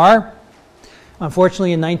 MMR.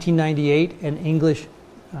 Unfortunately, in 1998, an English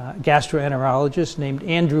gastroenterologist named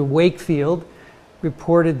Andrew Wakefield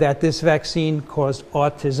reported that this vaccine caused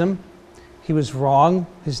autism. He was wrong.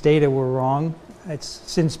 His data were wrong. It's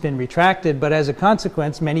since been retracted, but as a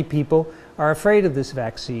consequence, many people are afraid of this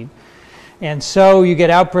vaccine. And so you get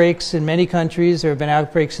outbreaks in many countries. There have been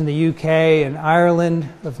outbreaks in the UK and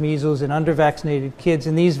Ireland of measles in under-vaccinated kids,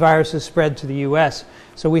 and these viruses spread to the US.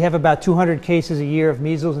 So we have about 200 cases a year of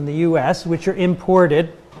measles in the US, which are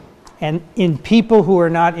imported, and in people who are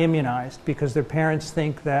not immunized because their parents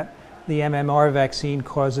think that the MMR vaccine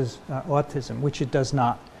causes autism, which it does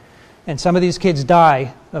not. And some of these kids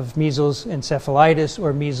die of measles encephalitis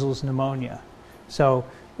or measles pneumonia. So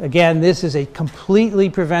again, this is a completely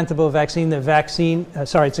preventable vaccine.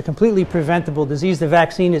 It's a completely preventable disease. The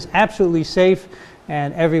vaccine is absolutely safe,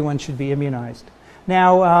 and everyone should be immunized.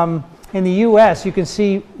 Now, in the U.S., you can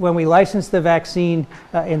see when we licensed the vaccine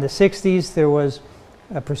in the 60s, there was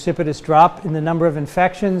a precipitous drop in the number of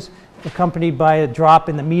infections, accompanied by a drop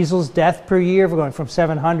in the measles death per year. We're going from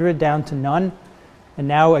 700 down to none. And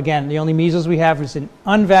now, again, the only measles we have is in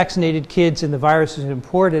unvaccinated kids, and the virus is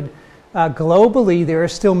imported. Globally, there are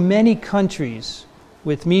still many countries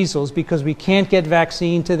with measles because we can't get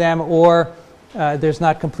vaccine to them, or there's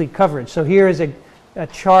not complete coverage. So here is a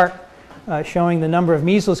chart showing the number of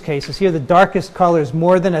measles cases. Here, the darkest colors,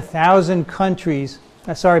 more than 1,000 countries,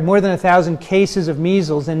 more than 1,000 cases of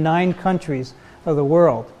measles in 9 countries of the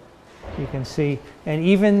world. You can see, and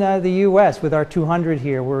even the U.S. with our 200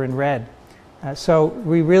 here, we're in red. So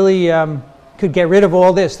we really could get rid of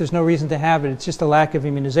all this. There's no reason to have it. It's just a lack of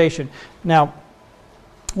immunization. Now,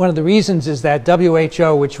 one of the reasons is that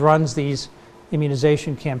WHO, which runs these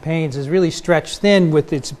immunization campaigns, is really stretched thin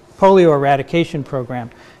with its polio eradication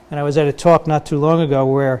program. And I was at a talk not too long ago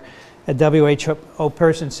where a WHO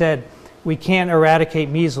person said, we can't eradicate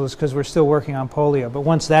measles because we're still working on polio. But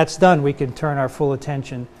once that's done, we can turn our full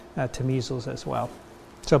attention to measles as well.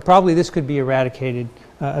 So probably this could be eradicated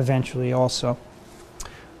eventually also.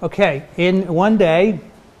 Okay, in one day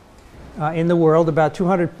in the world, about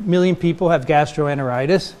 200 million people have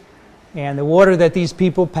gastroenteritis, and the water that these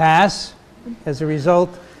people pass as a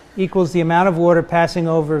result equals the amount of water passing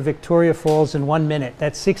over Victoria Falls in 1 minute.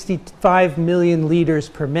 That's 65 million liters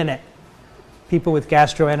per minute, people with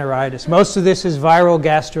gastroenteritis. Most of this is viral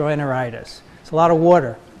gastroenteritis. It's a lot of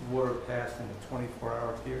water. Water passed in a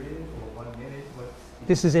 24-hour period or 1 minute?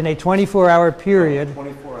 This is in a 24-hour period.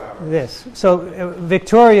 24 hours. This. So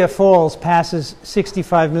Victoria Falls passes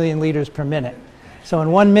 65 million liters per minute. So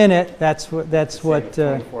in 1 minute, that's what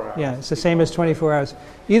yeah, it's the same as 24 hours.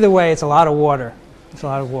 Either way, it's a lot of water. It's a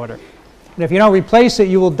lot of water. And if you don't replace it,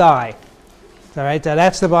 you will die. All right,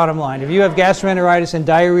 that's the bottom line. If you have gastroenteritis and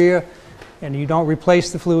diarrhea and you don't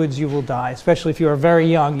replace the fluids, you will die. Especially if you are very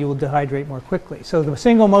young, you will dehydrate more quickly. So the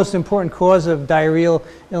single most important cause of diarrheal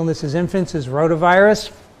illness in infants is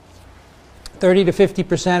rotavirus. 30 to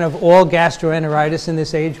 50% of all gastroenteritis in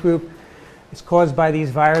this age group is caused by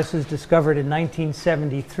these viruses discovered in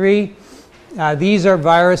 1973. These are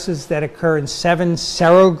viruses that occur in 7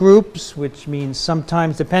 serogroups, which means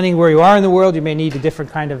sometimes, depending where you are in the world, you may need a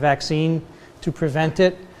different kind of vaccine to prevent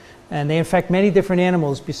it. And they infect many different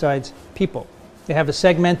animals besides people. They have a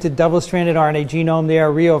segmented double-stranded RNA genome. They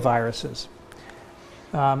are reoviruses.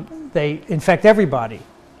 They infect everybody.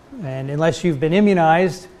 And unless you've been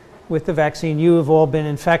immunized with the vaccine, you have all been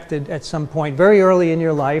infected at some point very early in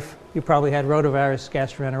your life. You probably had rotavirus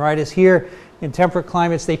gastroenteritis. Here in temperate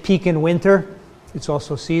climates, they peak in winter. It's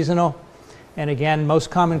also seasonal. And again, most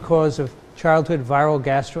common cause of childhood viral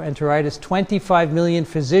gastroenteritis, 25 million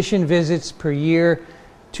physician visits per year,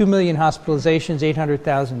 2 million hospitalizations,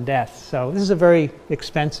 800,000 deaths. So this is a very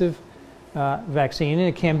expensive vaccine, and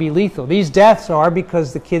it can be lethal. These deaths are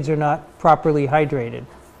because the kids are not properly hydrated.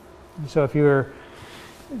 So if you're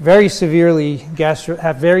have very severe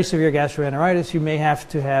gastroenteritis, you may have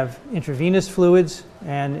to have intravenous fluids,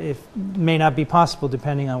 and it may not be possible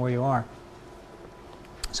depending on where you are.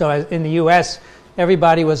 So in the US,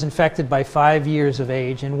 everybody was infected by 5 years of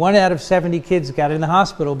age, and 1 out of 70 kids got in the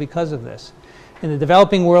hospital because of this. In the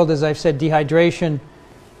developing world, as I've said, dehydration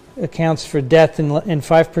accounts for death in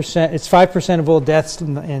 5%. It's 5% of all deaths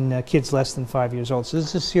in kids less than 5 years old. So this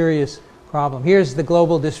is a serious problem. Here's the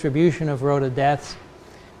global distribution of rota deaths.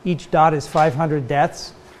 Each dot is 500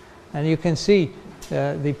 deaths. And you can see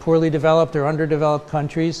the poorly developed or underdeveloped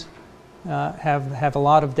countries have a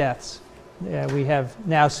lot of deaths. We have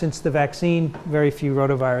now, since the vaccine, very few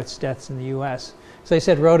rotavirus deaths in the U.S. So I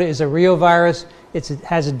said rota is a reovirus. It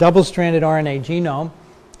has a double-stranded RNA genome,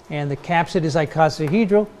 and the capsid is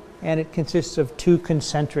icosahedral, and it consists of 2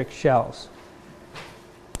 concentric shells.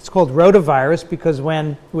 It's called rotavirus because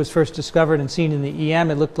when it was first discovered and seen in the EM,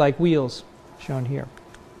 it looked like wheels, shown here.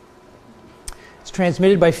 It's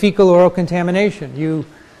transmitted by fecal-oral contamination. You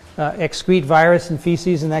excrete virus and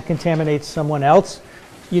feces, and that contaminates someone else.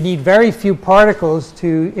 You need very few particles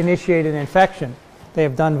to initiate an infection. They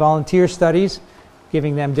have done volunteer studies,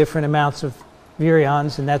 giving them different amounts of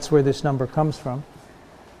virions, and that's where this number comes from.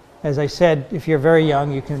 As I said, if you're very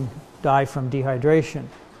young, you can die from dehydration.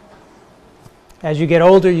 As you get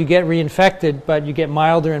older, you get reinfected, but you get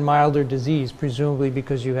milder and milder disease, presumably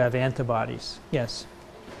because you have antibodies. Yes?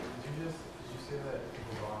 Did you say that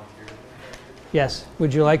people volunteer to be infected? Yes.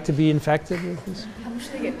 Would you like to be infected with this? How much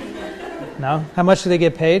do they get paid? No? How much do they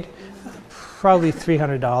get paid? Probably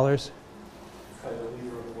 $300.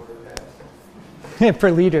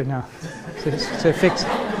 Per liter, no. It's a fixed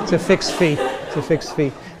fee. It's a fixed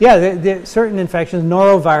fee. Yeah, certain infections,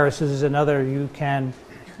 noroviruses is another. You can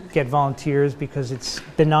get volunteers because it's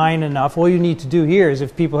benign enough. All you need to do here is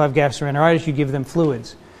if people have gastroenteritis, you give them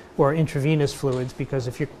fluids or intravenous fluids, because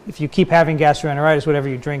if you keep having gastroenteritis, whatever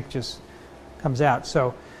you drink just comes out.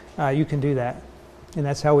 So you can do that. And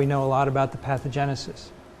that's how we know a lot about the pathogenesis.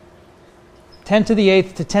 10 to the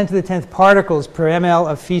 8th to 10 to the 10th particles per ml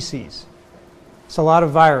of feces. It's a lot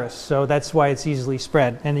of virus, so that's why it's easily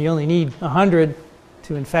spread. And you only need 100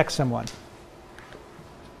 to infect someone.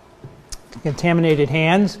 Contaminated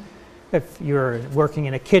hands. If you're working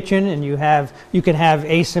in a kitchen and you can have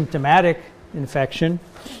asymptomatic infection,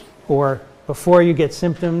 or before you get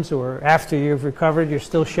symptoms or after you've recovered, you're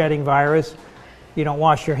still shedding virus. You don't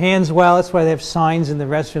wash your hands well. That's why they have signs in the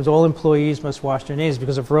restrooms. All employees must wash their hands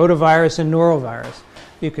because of rotavirus and norovirus.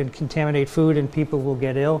 You can contaminate food and people will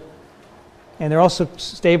get ill. And they're also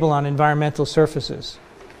stable on environmental surfaces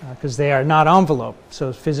because they are not enveloped.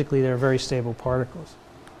 So physically, they're very stable particles.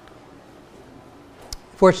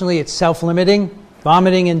 Fortunately, it's self-limiting,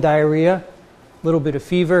 vomiting and diarrhea, a little bit of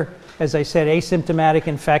fever. As I said, asymptomatic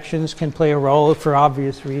infections can play a role for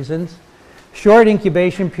obvious reasons. Short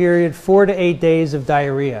incubation period, 4 to 8 days of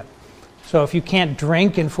diarrhea. So if you can't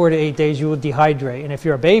drink in 4 to 8 days, you will dehydrate. And if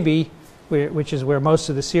you're a baby, which is where most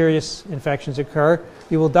of the serious infections occur,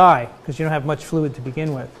 you will die because you don't have much fluid to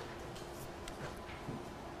begin with.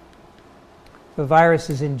 The virus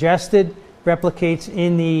is ingested, replicates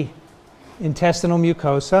in the intestinal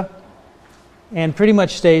mucosa, and pretty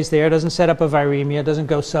much stays there. Doesn't set up a viremia, doesn't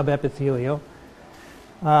go subepithelial.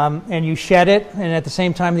 And you shed it, and at the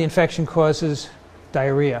same time the infection causes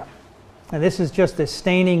diarrhea. And this is just a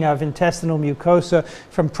staining of intestinal mucosa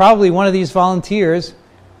from probably one of these volunteers.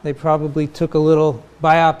 They probably took a little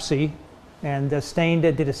biopsy and stained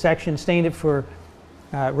it, did a section, stained it for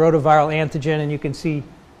rotaviral antigen, and you can see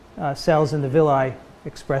cells in the villi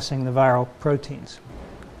expressing the viral proteins.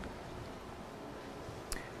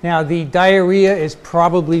 Now, the diarrhea is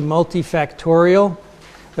probably multifactorial.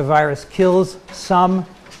 The virus kills some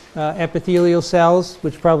epithelial cells,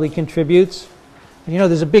 which probably contributes. And, you know,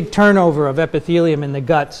 there's a big turnover of epithelium in the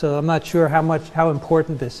gut, so I'm not sure how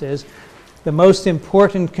important this is. The most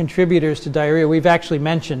important contributors to diarrhea, we've actually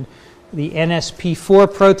mentioned the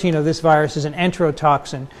NSP4 protein of this virus is an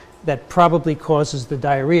enterotoxin that probably causes the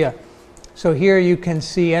diarrhea. So here you can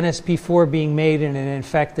see NSP4 being made in an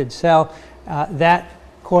infected cell. That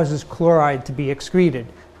causes chloride to be excreted,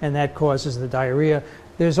 and that causes the diarrhea.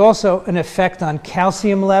 There's also an effect on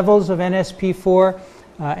calcium levels of NSP4,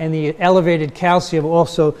 and the elevated calcium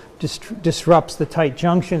also disrupts the tight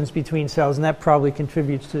junctions between cells, and that probably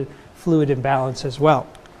contributes to fluid imbalance as well.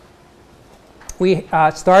 We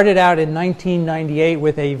started out in 1998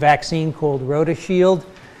 with a vaccine called RotaShield.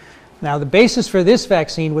 Now, the basis for this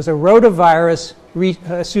vaccine was a rotavirus,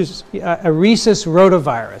 a rhesus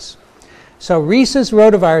rotavirus. So rhesus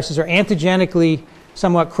rotaviruses are antigenically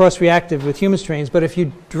somewhat cross-reactive with human strains, but if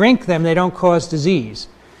you drink them, they don't cause disease.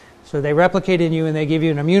 So they replicate in you and they give you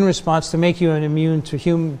an immune response to make you immune to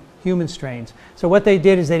human strains. So what they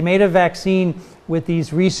did is they made a vaccine with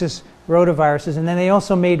these rhesus rotaviruses, and then they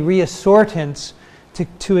also made reassortants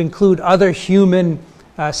to include other human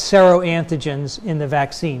seroantigens in the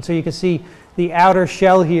vaccine. So you can see the outer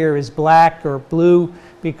shell here is black or blue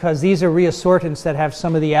because these are reassortants that have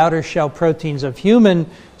some of the outer shell proteins of human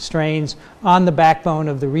strains on the backbone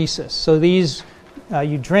of the rhesus. So these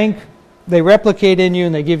you drink, they replicate in you,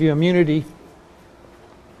 and they give you immunity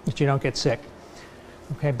that you don't get sick.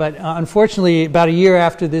 Okay, but unfortunately, about a year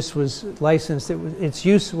after this was licensed, its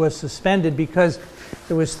use was suspended because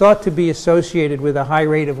it was thought to be associated with a high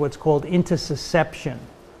rate of what's called intussusception.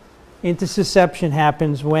 Intussusception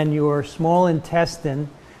happens when your small intestine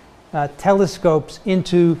telescopes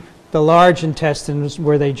into the large intestines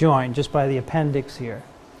where they join, just by the appendix here.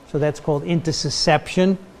 So that's called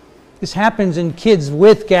intussusception. This happens in kids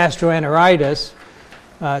with gastroenteritis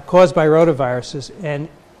caused by rotaviruses, and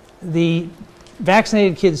the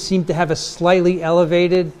vaccinated kids seem to have a slightly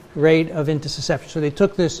elevated rate of intussusception. So they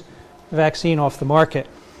took this vaccine off the market.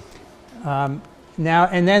 Now,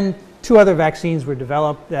 and then 2 other vaccines were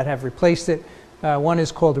developed that have replaced it. One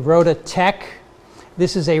is called RotaTech.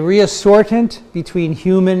 This is a reassortant between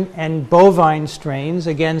human and bovine strains,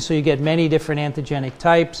 again, so you get many different antigenic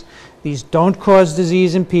types. These don't cause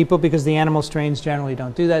disease in people because the animal strains generally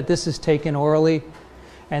don't do that. This is taken orally.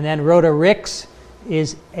 And then RotaRix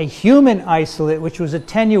is a human isolate which was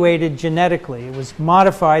attenuated genetically. It was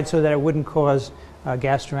modified so that it wouldn't cause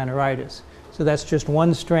gastroenteritis. So that's just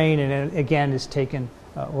one strain, and it, again, is taken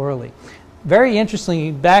orally. Very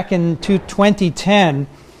interestingly, back in 2010,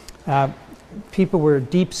 people were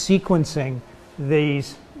deep sequencing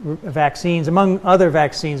these vaccines. Among other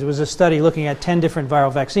vaccines, it was a study looking at 10 different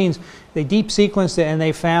viral vaccines. They deep sequenced it, and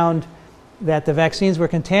they found that the vaccines were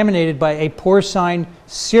contaminated by a porcine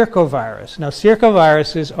circovirus. Now,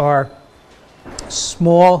 circoviruses are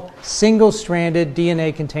small, single-stranded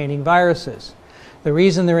DNA-containing viruses. The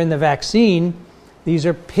reason they're in the vaccine, these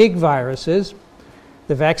are pig viruses.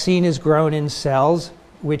 The vaccine is grown in cells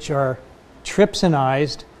which are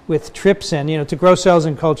trypsinized with trypsin. You know, to grow cells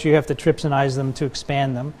in culture, you have to trypsinize them to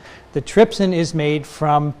expand them. The trypsin is made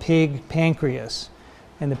from pig pancreas,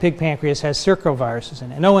 and the pig pancreas has circoviruses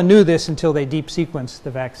in it. And no one knew this until they deep sequenced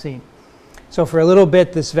the vaccine. So for a little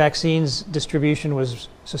bit, this vaccine's distribution was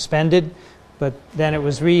suspended, but then it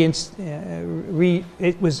was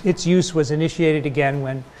its use was initiated again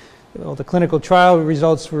when the clinical trial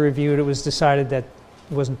results were reviewed. It was decided that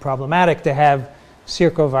it wasn't problematic to have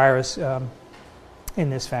circovirus in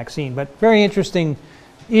this vaccine. But very interesting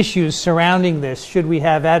issues surrounding this. Should we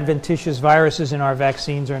have adventitious viruses in our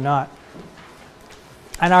vaccines or not?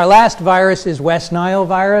 And our last virus is West Nile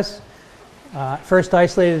virus, first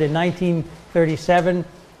isolated in 1937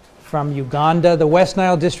 from Uganda, the West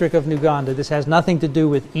Nile district of Uganda. This has nothing to do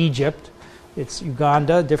with Egypt. It's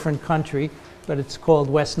Uganda, different country, but it's called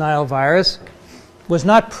West Nile virus. Was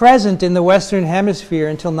not present in the Western Hemisphere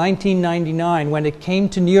until 1999 when it came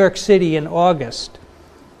to New York City in August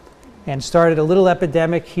and started a little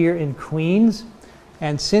epidemic here in Queens,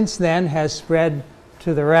 and since then has spread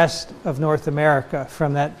to the rest of North America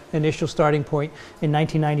from that initial starting point in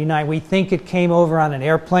 1999. We think it came over on an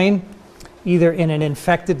airplane, either in an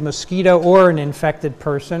infected mosquito or an infected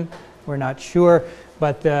person. We're not sure,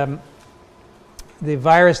 but the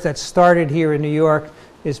virus that started here in New York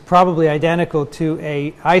is probably identical to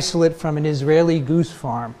an isolate from an Israeli goose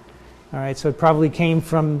farm. All right, so it probably came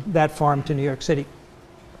from that farm to New York City.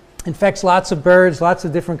 Infects lots of birds, lots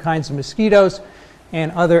of different kinds of mosquitoes,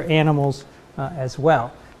 and other animals as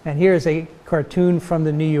well. And here's a cartoon from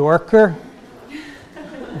the New Yorker.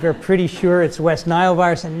 We're pretty sure it's West Nile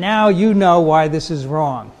virus, and now you know why this is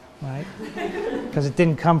wrong, right? Because it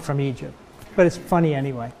didn't come from Egypt. But it's funny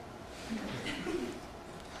anyway.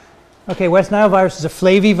 Okay, West Nile virus is a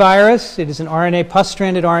flavivirus. It is an RNA,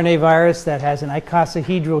 pus-stranded RNA virus that has an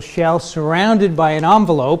icosahedral shell surrounded by an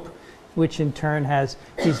envelope, which in turn has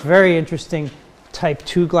these very interesting type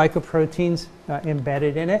 2 glycoproteins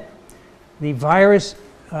embedded in it. The virus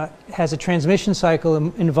has a transmission cycle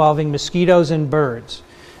involving mosquitoes and birds.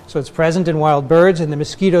 So it's present in wild birds, and the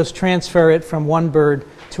mosquitoes transfer it from one bird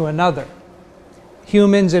to another.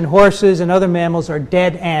 Humans and horses and other mammals are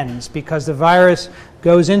dead ends because the virus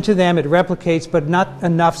goes into them, it replicates, but not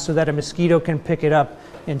enough so that a mosquito can pick it up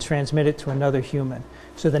and transmit it to another human.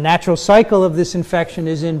 So the natural cycle of this infection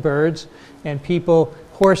is in birds, and people,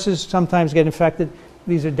 horses sometimes get infected.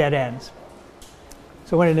 These are dead ends.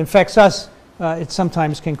 So when it infects us, it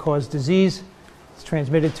sometimes can cause disease. It's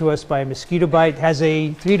transmitted to us by a mosquito bite. It has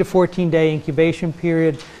a 3 to 14-day incubation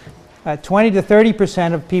period. 20 to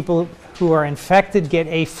 30% of people who are infected get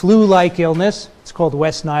a flu-like illness. It's called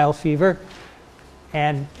West Nile fever.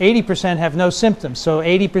 And 80% have no symptoms. So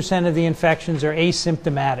 80% of the infections are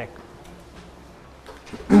asymptomatic.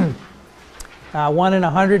 1 in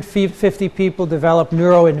 150 people develop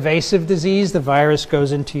neuroinvasive disease. The virus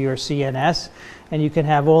goes into your CNS, and you can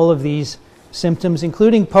have all of these symptoms,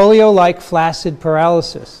 including polio-like flaccid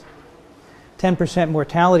paralysis. 10%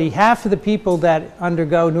 mortality. Half of the people that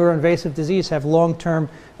undergo neuroinvasive disease have long-term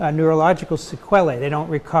neurological sequelae. They don't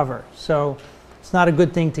recover. So it's not a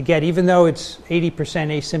good thing to get, even though it's 80%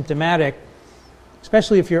 asymptomatic.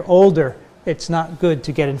 Especially if you're older, it's not good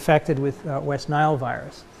to get infected with West Nile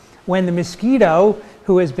virus. When the mosquito,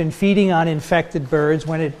 who has been feeding on infected birds,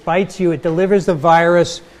 when it bites you, it delivers the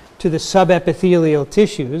virus to the subepithelial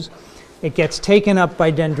tissues. It gets taken up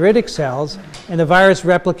by dendritic cells, and the virus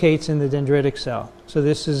replicates in the dendritic cell. So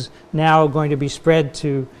this is now going to be spread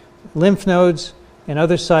to lymph nodes and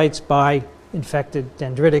other sites by infected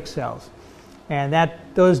dendritic cells. And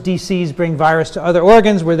those DCs bring virus to other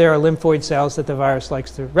organs where there are lymphoid cells that the virus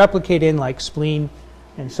likes to replicate in, like spleen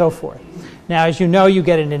and so forth. Now, as you know, you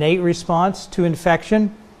get an innate response to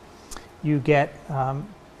infection. You get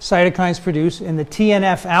cytokines produced, and the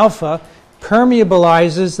TNF-alpha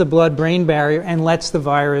permeabilizes the blood-brain barrier and lets the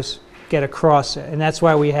virus get across it. And that's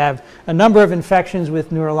why we have a number of infections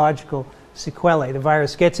with neurological sequelae. The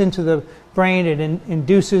virus gets into the brain, it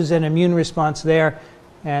induces an immune response there,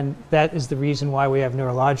 and that is the reason why we have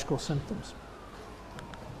neurological symptoms.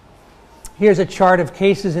 Here's a chart of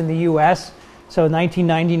cases in the US. So in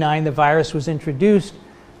 1999, the virus was introduced.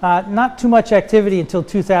 Not too much activity until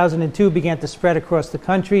 2002, began to spread across the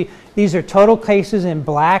country. These are total cases in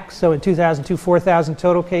black. So in 2002, 4,000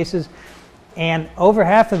 total cases. And over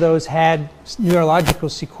half of those had neurological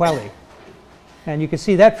sequelae. And you can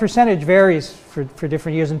see that percentage varies for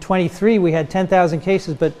different years. In 23, we had 10,000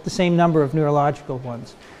 cases, but the same number of neurological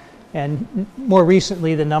ones. And more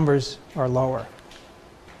recently, the numbers are lower.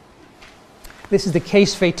 This is the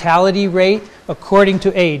case fatality rate according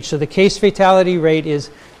to age. So the case fatality rate is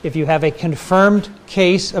if you have a confirmed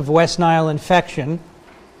case of West Nile infection,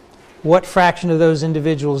 what fraction of those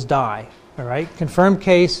individuals die? All right, confirmed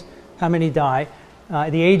case, how many die?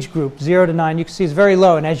 The age group, 0 to 9, you can see is very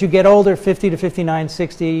low. And as you get older, 50 to 59,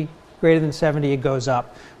 60, greater than 70, it goes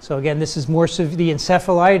up. So again, this is more the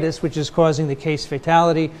encephalitis, which is causing the case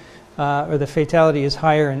fatality, or the fatality is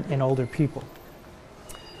higher in older people.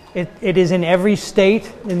 It is in every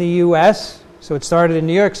state in the U.S. So it started in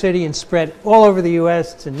New York City and spread all over the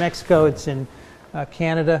U.S. It's in Mexico. It's in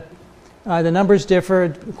Canada. The numbers differ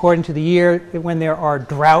according to the year. When there are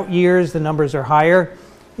drought years, the numbers are higher.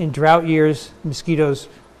 In drought years, mosquitoes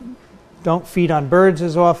don't feed on birds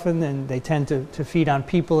as often, and they tend to feed on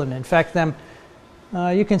people and infect them.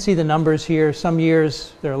 You can see the numbers here. Some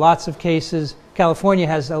years there are lots of cases. California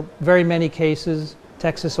has very many cases.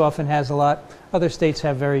 Texas often has a lot. Other states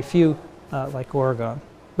have very few, like Oregon.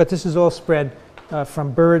 But this is all spread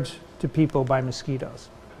from birds to people by mosquitoes.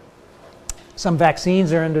 Some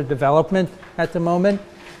vaccines are under development at the moment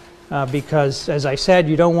because, as I said,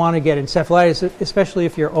 you don't want to get encephalitis, especially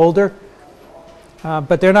if you're older.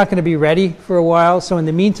 But they're not going to be ready for a while. So in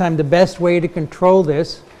the meantime, the best way to control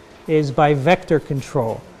this is by vector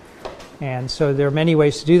control. And so there are many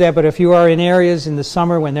ways to do that, but if you are in areas in the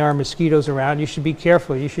summer when there are mosquitoes around, you should be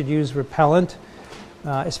careful. You should use repellent,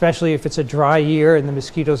 especially if it's a dry year and the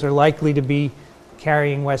mosquitoes are likely to be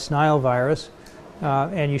carrying West Nile virus.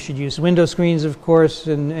 And you should use window screens, of course,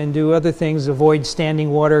 and do other things. Avoid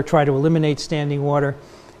standing water, try to eliminate standing water.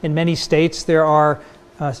 In many states, there are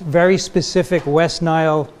very specific West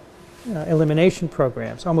Nile elimination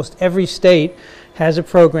programs. Almost every state has a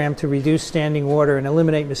program to reduce standing water and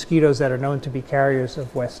eliminate mosquitoes that are known to be carriers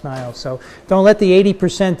of West Nile. So don't let the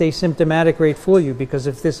 80% asymptomatic rate fool you, because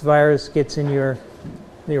if this virus gets in your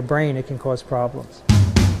brain, it can cause problems.